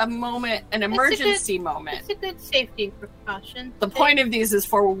like a moment, an emergency moment? It's a good safety precaution. The point of these is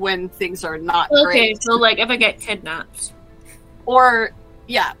for when things are not Okay, great. so like if I get kidnapped. Or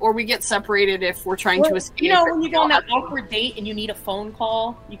we get separated if we're trying to escape. You know, or when we you go on don't that awkward date and you need a phone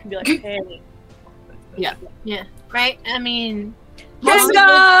call, you can be like, hey. Yeah. Right? I mean,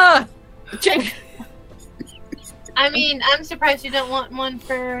 Jenga! Jake, I'm surprised you don't want one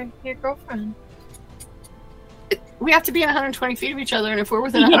for your girlfriend. we have to be 120 feet of each other, and if we're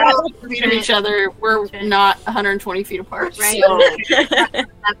within 120 feet of each other, we're That's right. not 120 feet apart. Right. So, At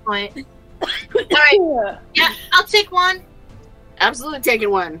that point. All right. Yeah, I'll take one. absolutely taking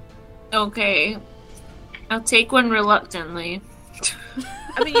one. Okay. I'll take one reluctantly.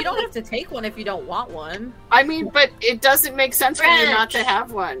 I mean, you don't have to take one if you don't want one. I mean, but it doesn't make sense for you French. not to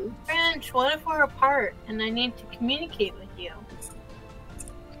have one. French, what if we're apart and I need to communicate with you?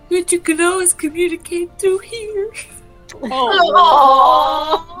 But you can always communicate through here.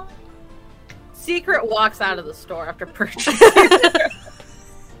 Oh. Secret walks out of the store after purchasing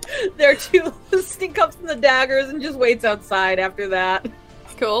their 2 sneak ups and the daggers and just waits outside after that.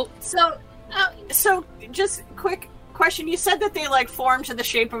 Cool. So just quick question. You said that they like form to the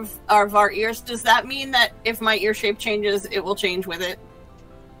shape of our ears. Does that mean that if my ear shape changes, it will change with it?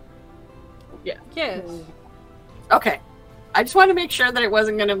 Yes. Okay. I just wanted to make sure that it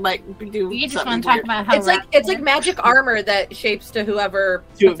wasn't going to like do You just something want to talk weird. about how It's like magic armor that shapes to whoever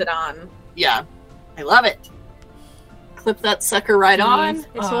puts it on. Yeah. I love it. Clip that sucker right on.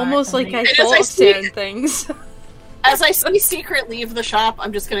 It's almost like I And as thought I of see- certain things. As I see Secret leave the shop,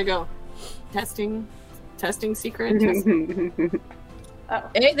 I'm just going to go, testing. testing secret. Testing.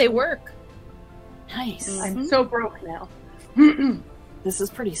 Hey, they work. Nice. I'm so broke now. This is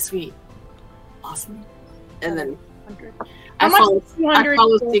pretty sweet. Awesome. And then How I much follow, is 200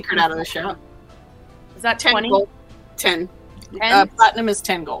 gold? secret out of the shop. Is that 10 20? gold. 10. 10? Platinum is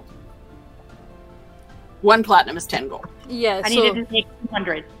 10 gold. 1 platinum is 10 gold. Yeah, I so needed to make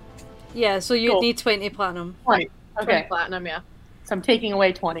 200. yeah, so you'd Cool. need 20 platinum. 20. 20 Okay, platinum, yeah. so I'm taking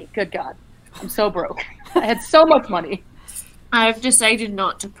away 20. Good God. I'm so broke. I had so much money. I've decided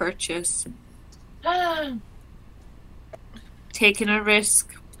not to purchase. Taking a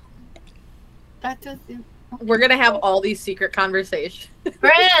risk. That does. We're gonna have all these secret conversations.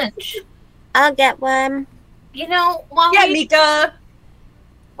 Branch, I'll get one. you know, while Yeah, we Mika.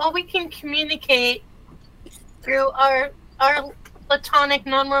 while we can communicate through our platonic,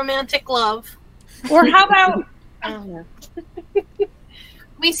 non-romantic love, Or how about... I don't know.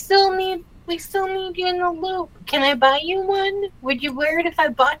 we still need you in the loop. Can I buy you one? Would you wear it if I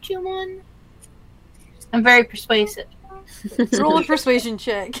bought you one? I'm very persuasive. Roll a persuasion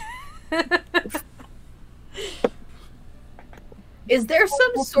check. Is there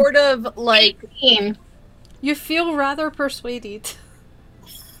some sort of, like... You feel rather persuaded.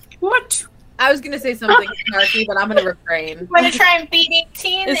 What? I was gonna say something snarky, but I'm gonna refrain. Want to try and beat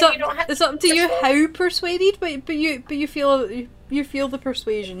 18? It's Then up, you don't have it's up to you how persuaded, but you feel the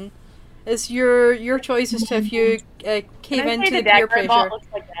persuasion. It's your choice as to if you cave Can I say into the the peer dagger pressure. ball looks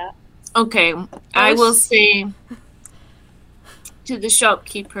like that? Okay, I will say to the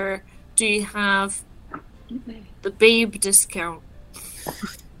shopkeeper, do you have the babe discount?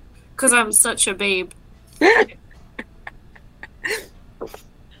 Because I'm such a babe.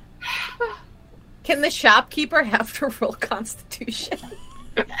 Can the shopkeeper have to roll Constitution?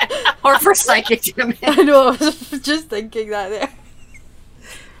 Or for psychic damage. I know, I was just thinking that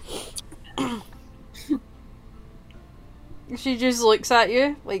there. She just looks at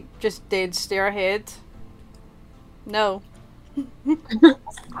you, like, just dead stare ahead. No. Well,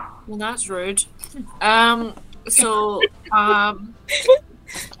 that's rude. So,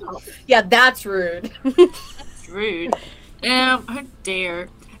 Yeah, that's rude. that's rude. How dare.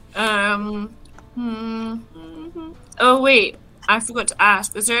 Oh, wait. I forgot to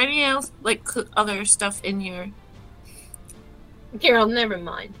ask. Is there any else, like, other stuff in here? Carol, never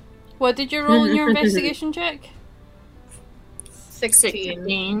mind. What did you roll in your investigation check? 16.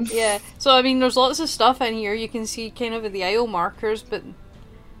 16. Yeah, so I mean, there's lots of stuff in here. You can see kind of the aisle markers, but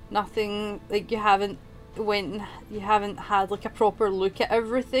nothing, like, you haven't had like a proper look at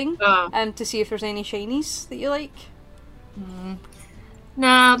everything to see if there's any shinies that you like.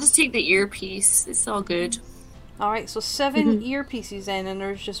 Nah, I'll just take the earpiece. It's all good. Alright, so 7 earpieces in, and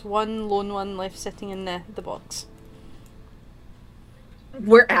there's just one lone one left sitting in the box.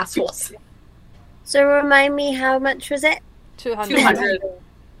 We're assholes. So remind me, how much was it? 200.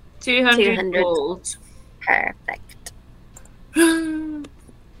 200 gold. Perfect.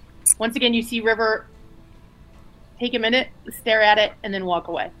 Once again, you see River take a minute, stare at it, and then walk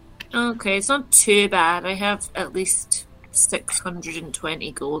away. Okay, it's not too bad. I have at least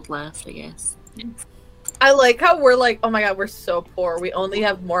 620 gold left, I guess. I like how we're like, oh my god, we're so poor. We only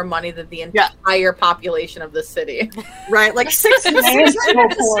have more money than the entire population of the city. Right, like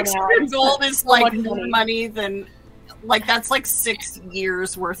 600 gold is like much more money. money than, like, that's like 6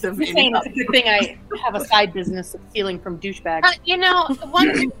 years worth of I'm saying income. it's a good thing I have a side business of stealing from douchebags. You know,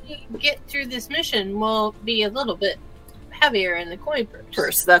 once we get through this mission, we'll be a little bit heavier in the coin purse.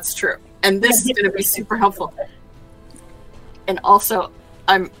 First, that's true. And this is going to be super helpful. And also,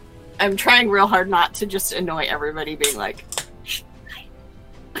 I'm trying real hard not to just annoy everybody, being like, "Shh,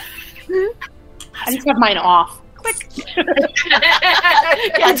 I just have mine off. Quick. yeah,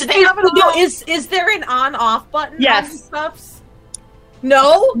 do they have it on? Is there an on-off button Yes. on these stuffs?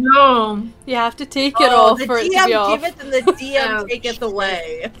 No? No. You have to take it off the for it to be DM off. give it and the DM taketh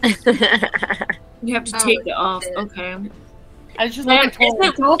away. You have to take it off. Okay. I was just Is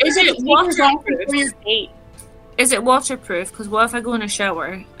looking it waterproof? your gate. Is it waterproof? Because what if I go in a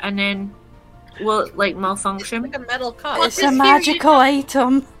shower and then will it, like, malfunction? Like a metal cup. It's a magical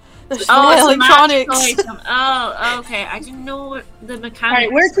item. There's Oh, no it's electronics. a magical item. Oh, okay. I didn't know what the mechanics. All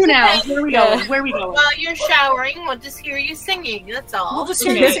right, where to now? Where are we Yeah. going? Where are we going? While you're showering, we'll just hear you singing. That's all. We'll just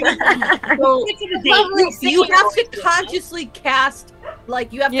Okay. hear you. Go get to the date. You have to consciously cast,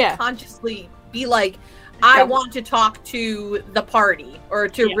 like, you have Yeah. to consciously be like, I Yeah. want to talk to the party or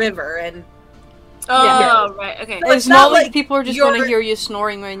to Yeah. River, and Oh, right. Okay. Like, It's not like like people are just going to you're- hear you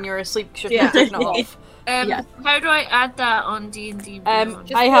snoring when you're asleep because Yeah. you're taking it off. Yeah. How do I add that on D&D? Just I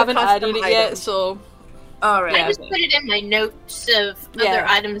for haven't custom added it yet, items. so All right. I just put it in my notes of Yeah. other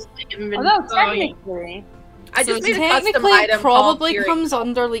items in my inventory. Although technically, I So just made a custom Technically, item it probably called comes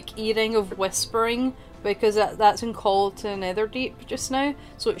under like Earring of Whispering because that's in Call to Netherdeep just now.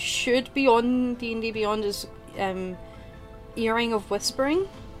 So it should be on D&D Beyond as Earring of Whispering,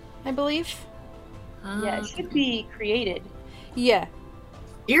 I believe. yeah, it should be created. Yeah.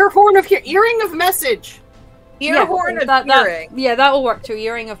 Earring of message. Earhorn of that, hearing. yeah, that will work too.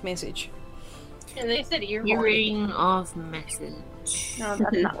 Earring of Message. And they said earring. Earring of message. No,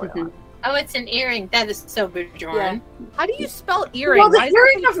 that's not what I want. Oh, it's an earring. That is so Bajorn. Yeah. How do you spell earring? Well, the Why is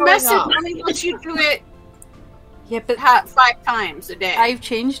earring it of showing message up? only lets you do it Yeah, but 5 times a day. I've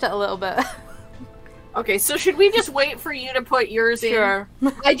changed it a little bit. Okay, so should we just wait for you to put yours in? Sure.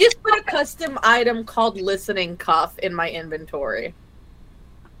 I just put a custom item called listening cuff in my inventory.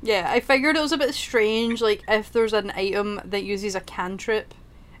 Yeah, I figured it was a bit strange, like, if there's an item that uses a cantrip,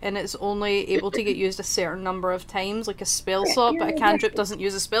 and it's only able to get used a certain number of times, like a spell slot, but a cantrip doesn't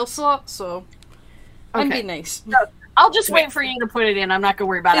use a spell slot, so... I'd Okay. be nice. I'll just wait for you to put it in. I'm not going to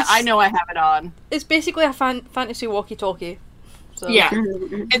worry about it. I know I have it on. It's basically a fantasy walkie-talkie. So. Yeah.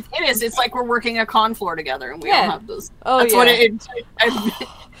 It is. It's like we're working a con floor together, and we Yeah. all have those. Oh, That's yeah. what it is.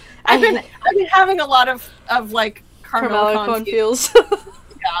 I've been having a lot of like Carmelicon Carmelicon feels.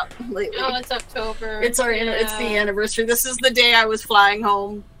 lately. Oh, it's October. It's the anniversary. This is the day I was flying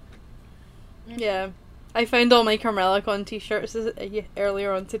home. Yeah. I found all my Carmelicon t-shirts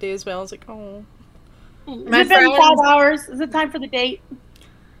earlier on today as well. I was like, oh. Has it been 5 hours? Is it time for the date?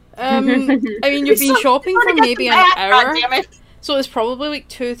 I mean, you've been shopping for maybe an hour, so it's probably like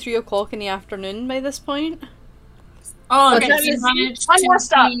 2-3 o'clock in the afternoon by this point. Oh, Okay, okay. one more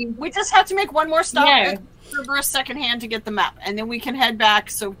stop. We just have to make one more stop Yeah. at Cerberus secondhand to get the map, and then we can head back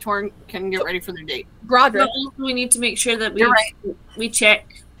so Torn can get ready for their date. Broderick. But also we need to make sure that You're right. we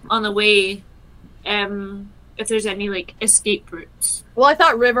check on the way if there's any like escape routes. Well, I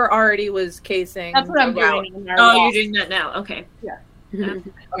thought River already was casing. That's what I'm the route. doing. in our Oh, walk. you're doing that now. Okay.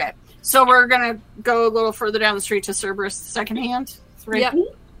 Okay, so we're gonna go a little further down the street to Cerberus secondhand. Yep.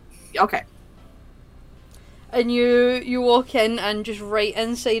 Okay. And you walk in, and just right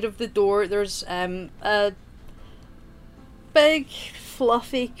inside of the door, there's a big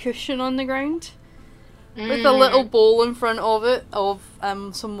fluffy cushion on the ground with a little bowl in front of it of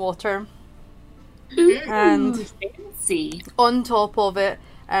some water. And Fancy. on top of it,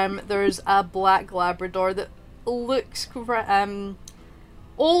 there's a black Labrador that looks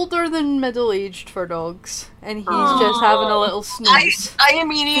older than middle-aged for dogs, and he's just having a little snooze. I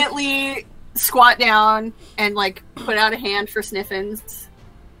immediately squat down and like put out a hand for Sniffins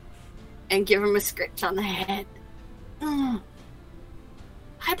and give him a scritch on the head. Hi,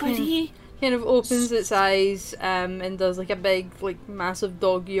 buddy. Kind of opens its eyes and does like a big, like massive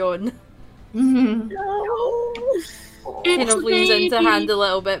dog yawn. Kind of leans into hand a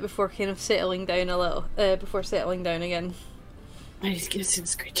little bit before kind of settling down a little. Before settling down again. I just give some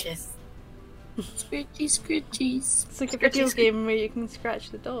scritches. Scritchy, scritchies. It's like a video game where you can scratch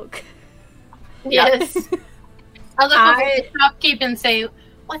the dog. Yes. I'll look over at the shopkeep and say,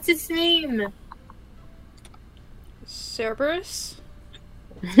 "What's his name?" Cerberus?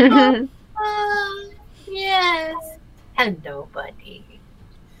 Yes. Hello, buddy.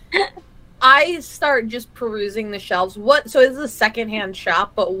 I start just perusing the shelves. So it's a secondhand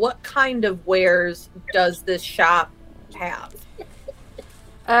shop, but what kind of wares does this shop have?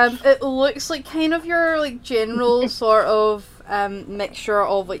 It looks like kind of your like general sort of mixture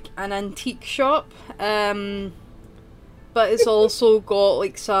of like an antique shop, but it's also got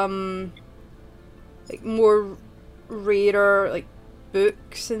like some like more rarer like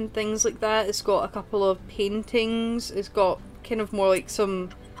books and things like that. It's got a couple of paintings. It's got kind of more like some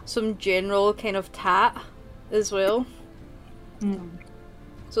general kind of tat as well.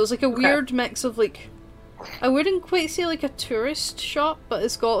 So it's like a weird mix of like, I wouldn't quite say like a tourist shop, but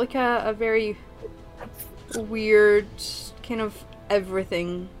it's got like a very weird kind of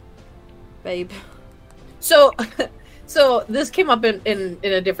everything vibe. So this came up in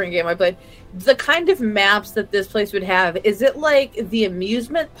a different game I played. The kind of maps that this place would have, is it like the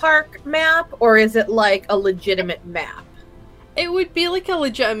amusement park map, or is it like a legitimate map? It would be like a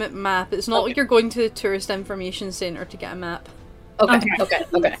legitimate map. It's not like you're going to the tourist information centre to get a map. Okay.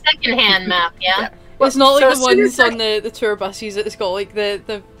 Secondhand map, yeah. It's not like So the as soon ones as on the tour buses. It's got like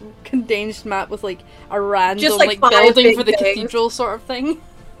the condensed map with like a random Just, like like, 5 building big for the things. cathedral sort of thing.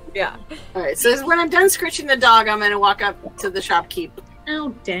 Yeah. Alright, so when I'm done scritching the dog, I'm gonna walk up to the shopkeep.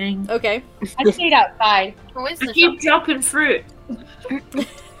 Oh, dang. Okay. I stayed outside. Who is I the keep shop? dropping fruit.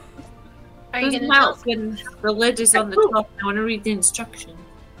 Are you Doesn't gonna help when the lid is on the top. I want to read the instruction.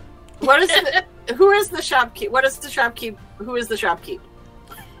 What is it? who is the shopkeep? What is the shopkeep? Who is the shopkeep?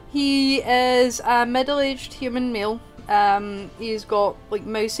 He is a middle-aged human male. He's got like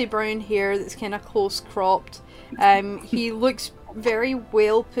mousy brown hair that's kind of close cropped. He looks very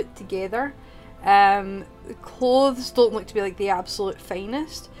well put together. The clothes don't look to be like the absolute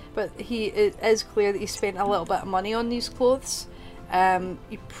finest, but it is clear that he spent a little bit of money on these clothes. You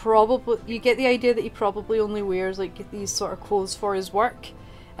get the idea that he probably only wears like these sort of clothes for his work.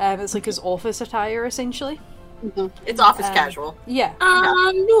 It's like his office attire essentially. Mm-hmm. It's office casual. Yeah.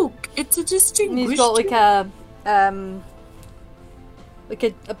 Look, it's a distinguished. And he's got like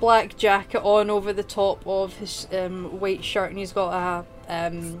a black jacket on over the top of his white shirt, and he's got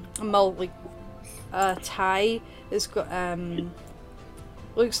a tie that's got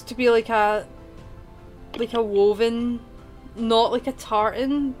looks to be like a woven, not like a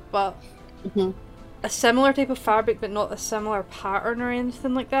tartan, but a similar type of fabric, but not a similar pattern or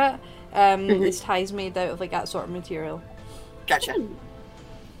anything like that. This tie's made out of like that sort of material. Gotcha.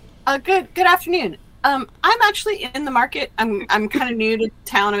 Good afternoon. I'm actually in the market. I'm kind of new to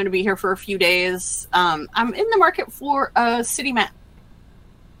town. I'm going to be here for a few days. I'm in the market for a city map.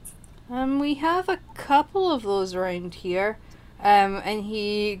 We have a couple of those around here. And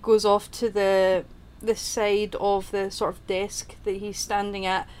he goes off to the side of the sort of desk that he's standing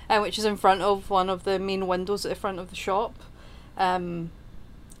at, which is in front of one of the main windows at the front of the shop.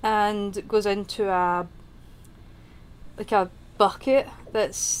 And goes into a bucket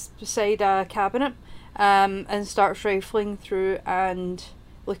that's beside a cabinet, and starts rifling through and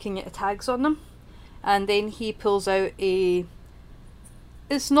looking at the tags on them. And then he pulls out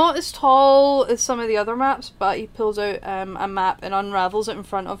it's not as tall as some of the other maps, but he pulls out a map and unravels it in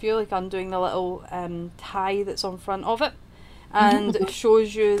front of you, like undoing the little tie that's on front of it, and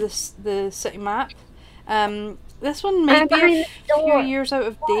shows you the city map. This one might be a few years out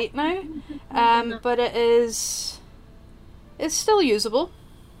of date now, but it's still usable.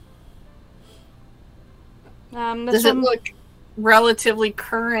 Does it look relatively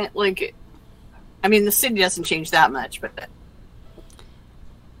current? Like, I mean, the city doesn't change that much, but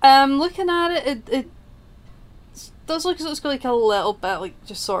looking at it does look as though it's got like a little bit like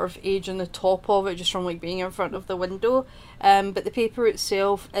just sort of age on the top of it, just from like being in front of the window. But the paper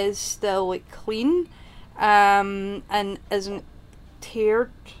itself is still like clean, and isn't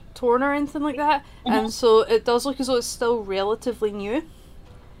torn or anything like that. And so it does look as though it's still relatively new.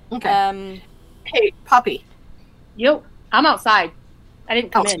 Okay. Hey, Poppy. Yo, I'm outside. I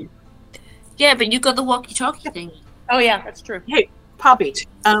didn't come in. Yeah, but you got the walkie-talkie thing. Oh yeah, that's true. Hey, Poppy.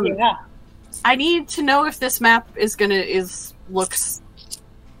 Yeah. I need to know if this map looks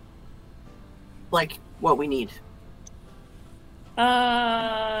like what we need.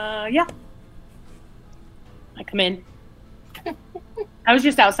 Yeah. I come in. I was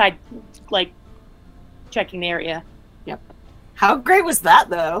just outside, like, checking the area. Yep. How great was that,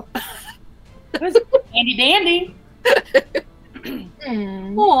 though? It was handy dandy.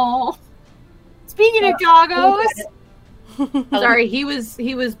 Aww. Speaking of doggos. Sorry, he was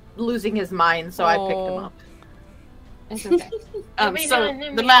losing his mind, so I picked him up. It's okay. So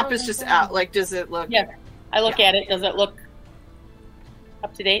the map is just out. Like, does it look? Yeah, I look at it. Does it look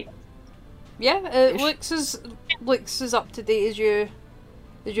up to date? Yeah, it looks as up to date as you've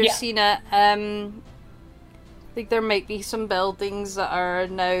seen it. I think there might be some buildings that are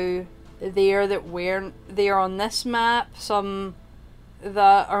now there that weren't there on this map. Some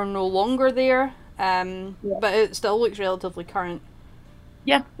that are no longer there. But it still looks relatively current.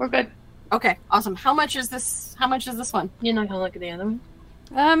 Yeah, we're good. Okay, awesome. How much is this one? You're not gonna look at the other one?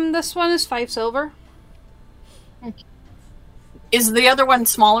 This one is 5 silver. Is the other one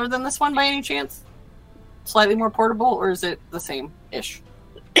smaller than this one by any chance? Slightly more portable, or is it the same-ish?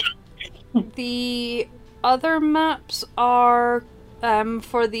 The other maps are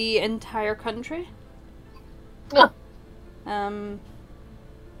for the entire country. Oh.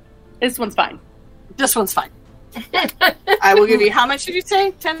 This one's fine. This one's fine. I will give you, how much did you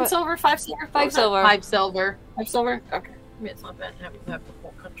say? 10 silver? 5 silver? 5 silver. 5 silver. 5 silver? Okay. I mean, it's not bad to have the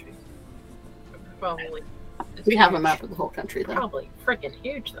whole country. Probably. We have a map of the whole country, though. Probably freaking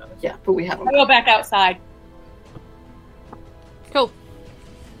huge, though. Yeah, but we have a I map. go back outside. Cool.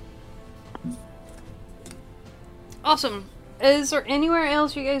 Awesome. Is there anywhere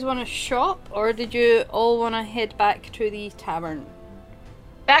else you guys want to shop, or did you all want to head back to the tavern?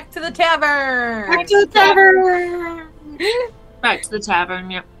 Back to the tavern! Back to the tavern! Back to the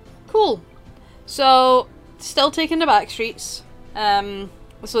tavern, yep. Cool. So, still taking the back streets,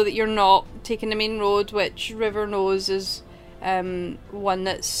 so that you're not taking the main road, which River knows is one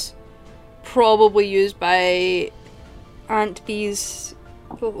that's probably used by Aunt Bee's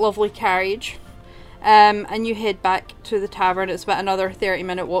lovely carriage. And you head back to the tavern. It's about another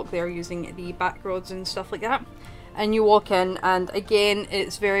 30-minute walk there using the back roads and stuff like that. And you walk in, and again,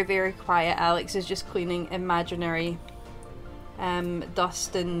 it's very, very quiet. Alex is just cleaning imaginary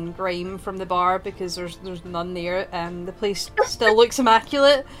dust and grime from the bar because there's none there. The place still looks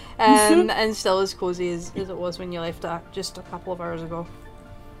immaculate and still as cozy as it was when you left it just a couple of hours ago.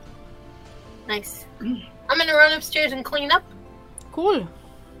 Nice. I'm gonna run upstairs and clean up. Cool.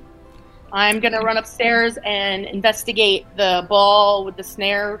 I'm gonna run upstairs and investigate the ball with the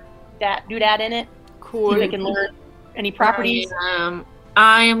snare doodad in it. Cool. See if I can learn any properties.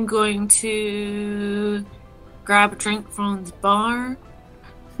 I am going to grab a drink from the bar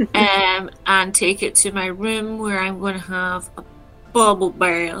and take it to my room where I'm going to have a bubble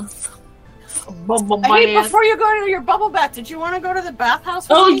bath. Hey, before you go to your bubble bath, did you want to go to the bathhouse?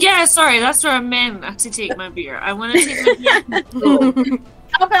 Oh yeah, sorry, that's where I meant to take my beer. I want to take my beer.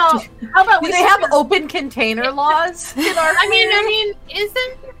 How about Do they have open container laws in our I mean,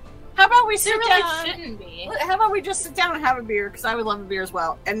 isn't How about we there sit really down? shouldn't be? How about we just sit down and have a beer? Because I would love a beer as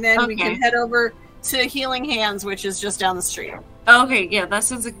well, and then we can head over to Healing Hands, which is just down the street. Okay, yeah, that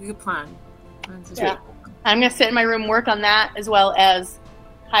sounds like a good plan. Yeah. I'm gonna sit in my room, work on that, as well as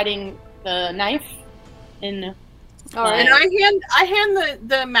hiding the knife in. All right. And I hand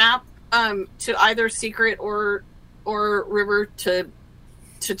the map to either Secret or River to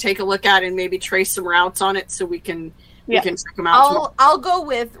take a look at and maybe trace some routes on it so we can check them out. tomorrow. I'll go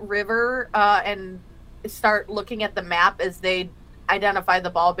with River and start looking at the map as they identify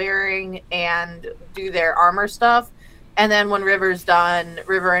the ball bearing and do their armor stuff. And then when River's done,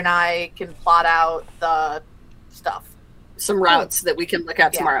 River and I can plot out the stuff. Some routes that we can look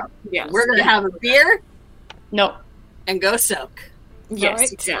at tomorrow. Yes. We're going to have a beer No. and go soak. Yes,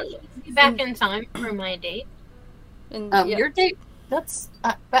 Alright. exactly. Be back in time for my date. And, yeah. Your date, that's,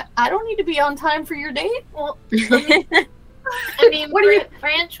 but I don't need to be on time for your date. Well, I mean,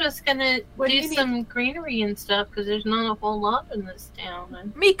 Branch was gonna do some greenery and stuff because there's not a whole lot in this town.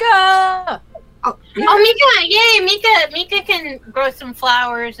 And... Mika! Oh, Mika! Yay, Mika can grow some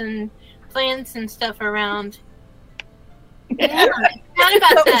flowers and plants and stuff around. Yeah, not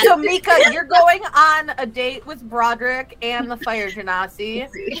about that. So Mika, you're going on a date with Broderick and the Fire Genasi.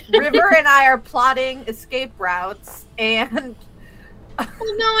 River and I are plotting escape routes, and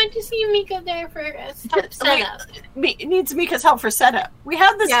Well, no, I just need Mika there for setup. It needs Mika's help for setup. We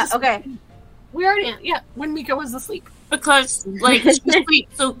have this. yeah, okay. We already, when Mika was asleep. Because like she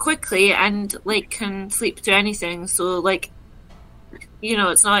sleeps so quickly and like can sleep to anything, so like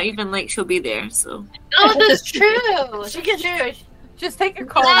it's not even like she'll be there. So Oh, that's true. She gets true. Just take a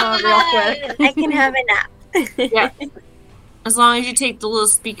coma real quick. I can have a nap. yeah, as long as you take the little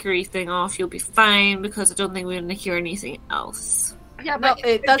speakery thing off, you'll be fine. Because I don't think we're gonna hear anything else. Yeah, No,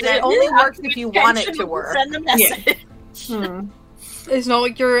 it doesn't. It only works if you want it to work. Send the message. It's not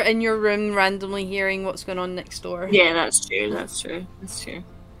like you're in your room randomly hearing what's going on next door. Yeah, that's true. That's true.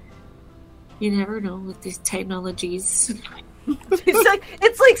 You never know with these technologies.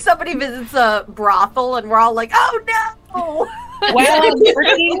 It's like somebody visits a brothel and we're all like, "Oh no!"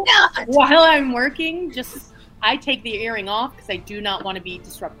 While I'm working, just I take the earring off because I do not want to be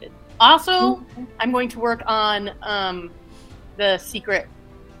disrupted. Also, I'm going to work on the secret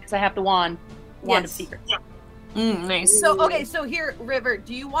because I have the wand of secret. Nice. So here, River,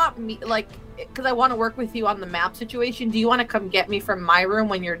 do you want me, because I want to work with you on the map situation, do you want to come get me from my room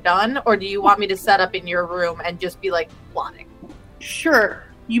when you're done, or do you want me to set up in your room and just be, plotting? Sure.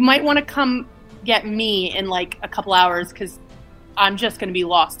 You might want to come get me in, a couple hours, because I'm just going to be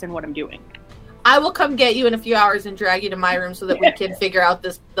lost in what I'm doing. I will come get you in a few hours and drag you to my room so that we can figure out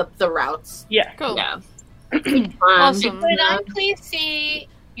the routes. Yeah. Cool. Yeah. Awesome. Could I please see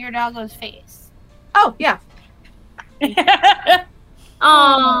your doggo's face? Oh, yeah.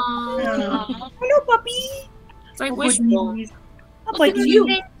 Oh, Hello, puppy. it's like wishbone. I'm like Look at you.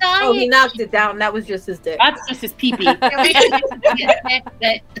 his Oh, he diet. knocked it down. That was just his dick. That's just his pee-pee. Look,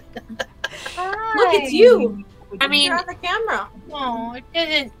 it's you. I mean, You're on the camera. No, it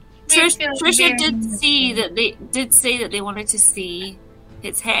didn't. Trisha did see that they did say that they wanted to see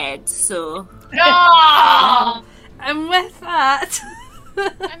its head. So No! And with that,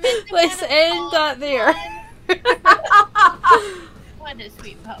 let's end that there. What a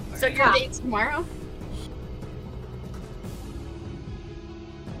sweet pupper. So your date's tomorrow?